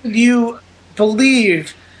made you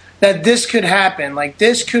believe that this could happen. Like,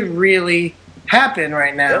 this could really happen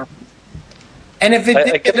right now. Yeah. And if it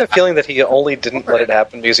I get the feeling that he only didn't let it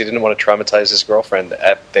happen because he didn't want to traumatize his girlfriend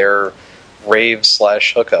at their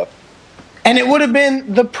rave/hookup. And it would have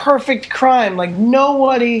been the perfect crime. Like,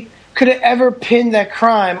 nobody could have ever pinned that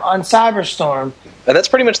crime on Cyberstorm. And that's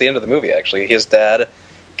pretty much the end of the movie, actually. His dad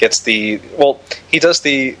gets he does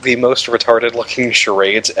the most retarded-looking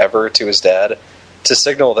charades ever to his dad to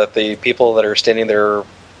signal that the people that are standing there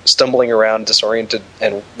stumbling around disoriented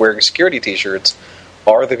and wearing security t-shirts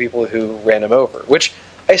are the people who ran him over. Which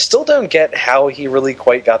I still don't get how he really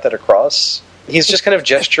quite got that across. He's just kind of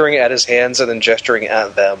gesturing at his hands and then gesturing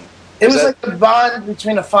at them. It was like the bond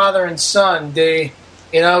between a father and son, D.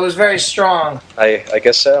 You know, it was very strong. I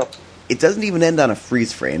guess so. It doesn't even end on a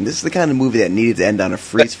freeze frame. This is the kind of movie that needed to end on a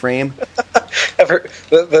freeze frame.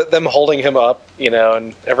 Them holding him up, you know,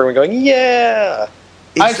 and everyone going, yeah!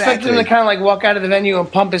 Exactly. I expected him to kind of like walk out of the venue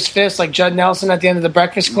and pump his fist like Judd Nelson at the end of the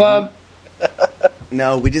Breakfast Club.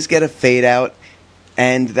 No, we just get a fade out,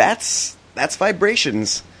 and that's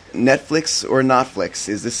Vibrations. Netflix or Notflix?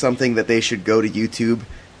 Is this something that they should go to YouTube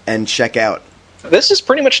and check out? This is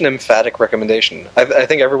pretty much an emphatic recommendation. I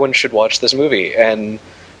think everyone should watch this movie, and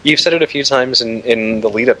you've said it a few times in the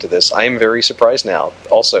lead-up to this. I am very surprised now,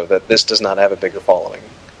 also, that this does not have a bigger following.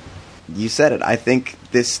 You said it. I think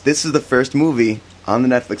this is the first movie on the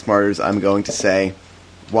Netflix Martyrs I'm going to say,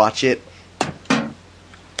 watch it.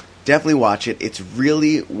 Definitely watch it. It's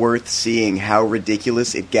really worth seeing how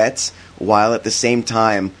ridiculous it gets, while at the same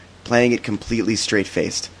time playing it completely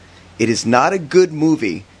straight-faced. It is not a good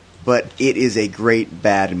movie, but it is a great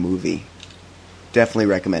bad movie. Definitely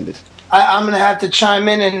recommended. I'm going to have to chime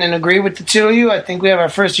in and agree with the two of you. I think we have our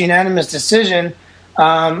first unanimous decision.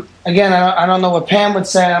 Again, I don't know what Pam would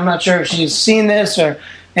say. I'm not sure if she's seen this, or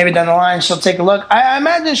maybe down the line she'll take a look. I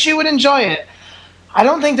imagine she would enjoy it. I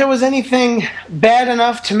don't think there was anything bad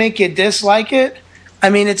enough to make you dislike it. I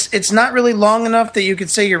mean, it's not really long enough that you could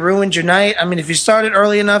say you ruined your night. I mean, if you started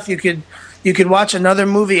early enough, you could watch another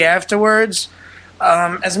movie afterwards.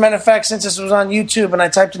 As a matter of fact, since this was on YouTube and I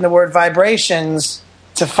typed in the word Vibrations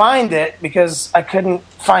to find it because I couldn't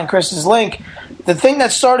find Chris's link, the thing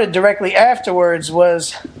that started directly afterwards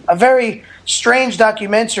was a very strange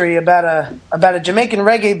documentary about a Jamaican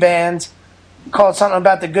reggae band called something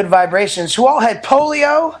about the Good Vibrations, who all had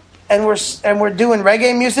polio and were doing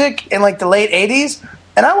reggae music in like the late 80s.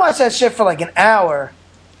 And I watched that shit for like an hour.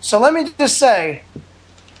 So let me just say,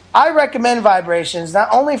 I recommend Vibrations not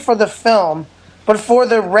only for the film, but for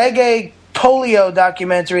the reggae polio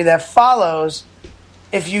documentary that follows.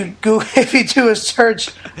 If you do a search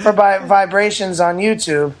for Vibrations on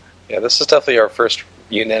YouTube. Yeah, this is definitely our first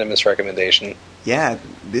unanimous recommendation. Yeah,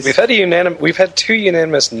 we've had two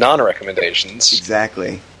unanimous non-recommendations.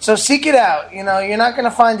 Exactly. So seek it out. You know, you're not going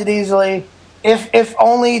to find it easily. If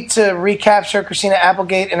only to recapture Christina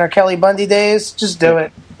Applegate in her Kelly Bundy days, just do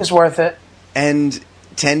it. It's worth it. And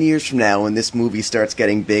 10 years from now, when this movie starts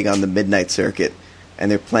getting big on the midnight circuit, and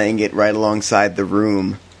they're playing it right alongside The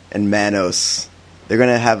Room and Manos, they're going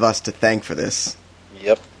to have us to thank for this.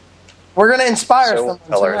 Yep. We're going to inspire someone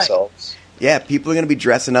ourselves. Yeah, people are going to be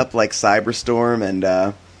dressing up like Cyberstorm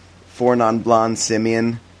and Four Non-Blonde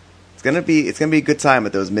Simeon. It's gonna be a good time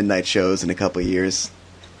at those midnight shows in a couple of years.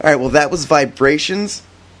 All right, well, that was Vibrations.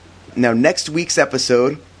 Now, next week's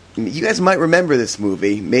episode, you guys might remember this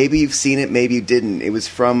movie. Maybe you've seen it, maybe you didn't. It was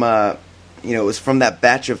from that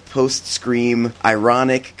batch of post-Scream,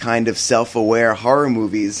 ironic, kind of self-aware horror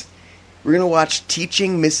movies. We're gonna watch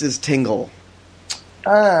Teaching Mrs. Tingle.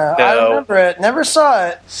 No. I remember it. Never saw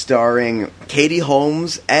it. Starring Katie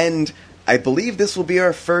Holmes, and I believe this will be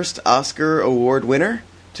our first Oscar Award winner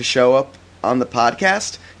to show up on the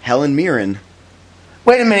podcast, Helen Mirren.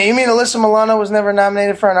 Wait a minute, you mean Alyssa Milano was never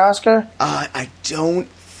nominated for an Oscar? I don't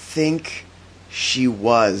think She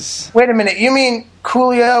was. Wait a minute. You mean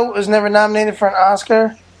Coolio was never nominated for an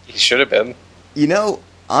Oscar? He should have been. You know,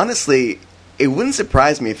 honestly, it wouldn't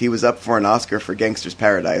surprise me if he was up for an Oscar for Gangster's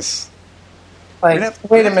Paradise. Like,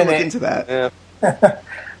 wait a Look minute. into that. Yeah.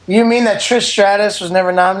 You mean that Trish Stratus was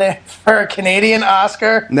never nominated for a Canadian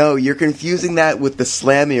Oscar? No, you're confusing that with the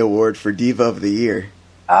Slammy Award for Diva of the Year.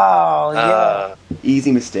 Oh, yeah.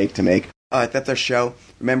 Easy mistake to make. All right, that's our show.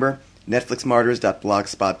 Remember,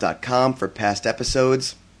 netflixmartyrs.blogspot.com for past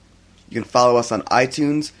episodes. You can follow us on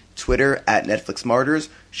iTunes, Twitter at NetflixMartyrs.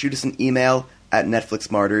 Shoot us an email at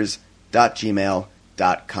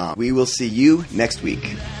netflixmartyrs.gmail.com. We will see you next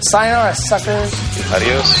week. Sayonara, suckers.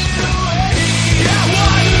 Adios.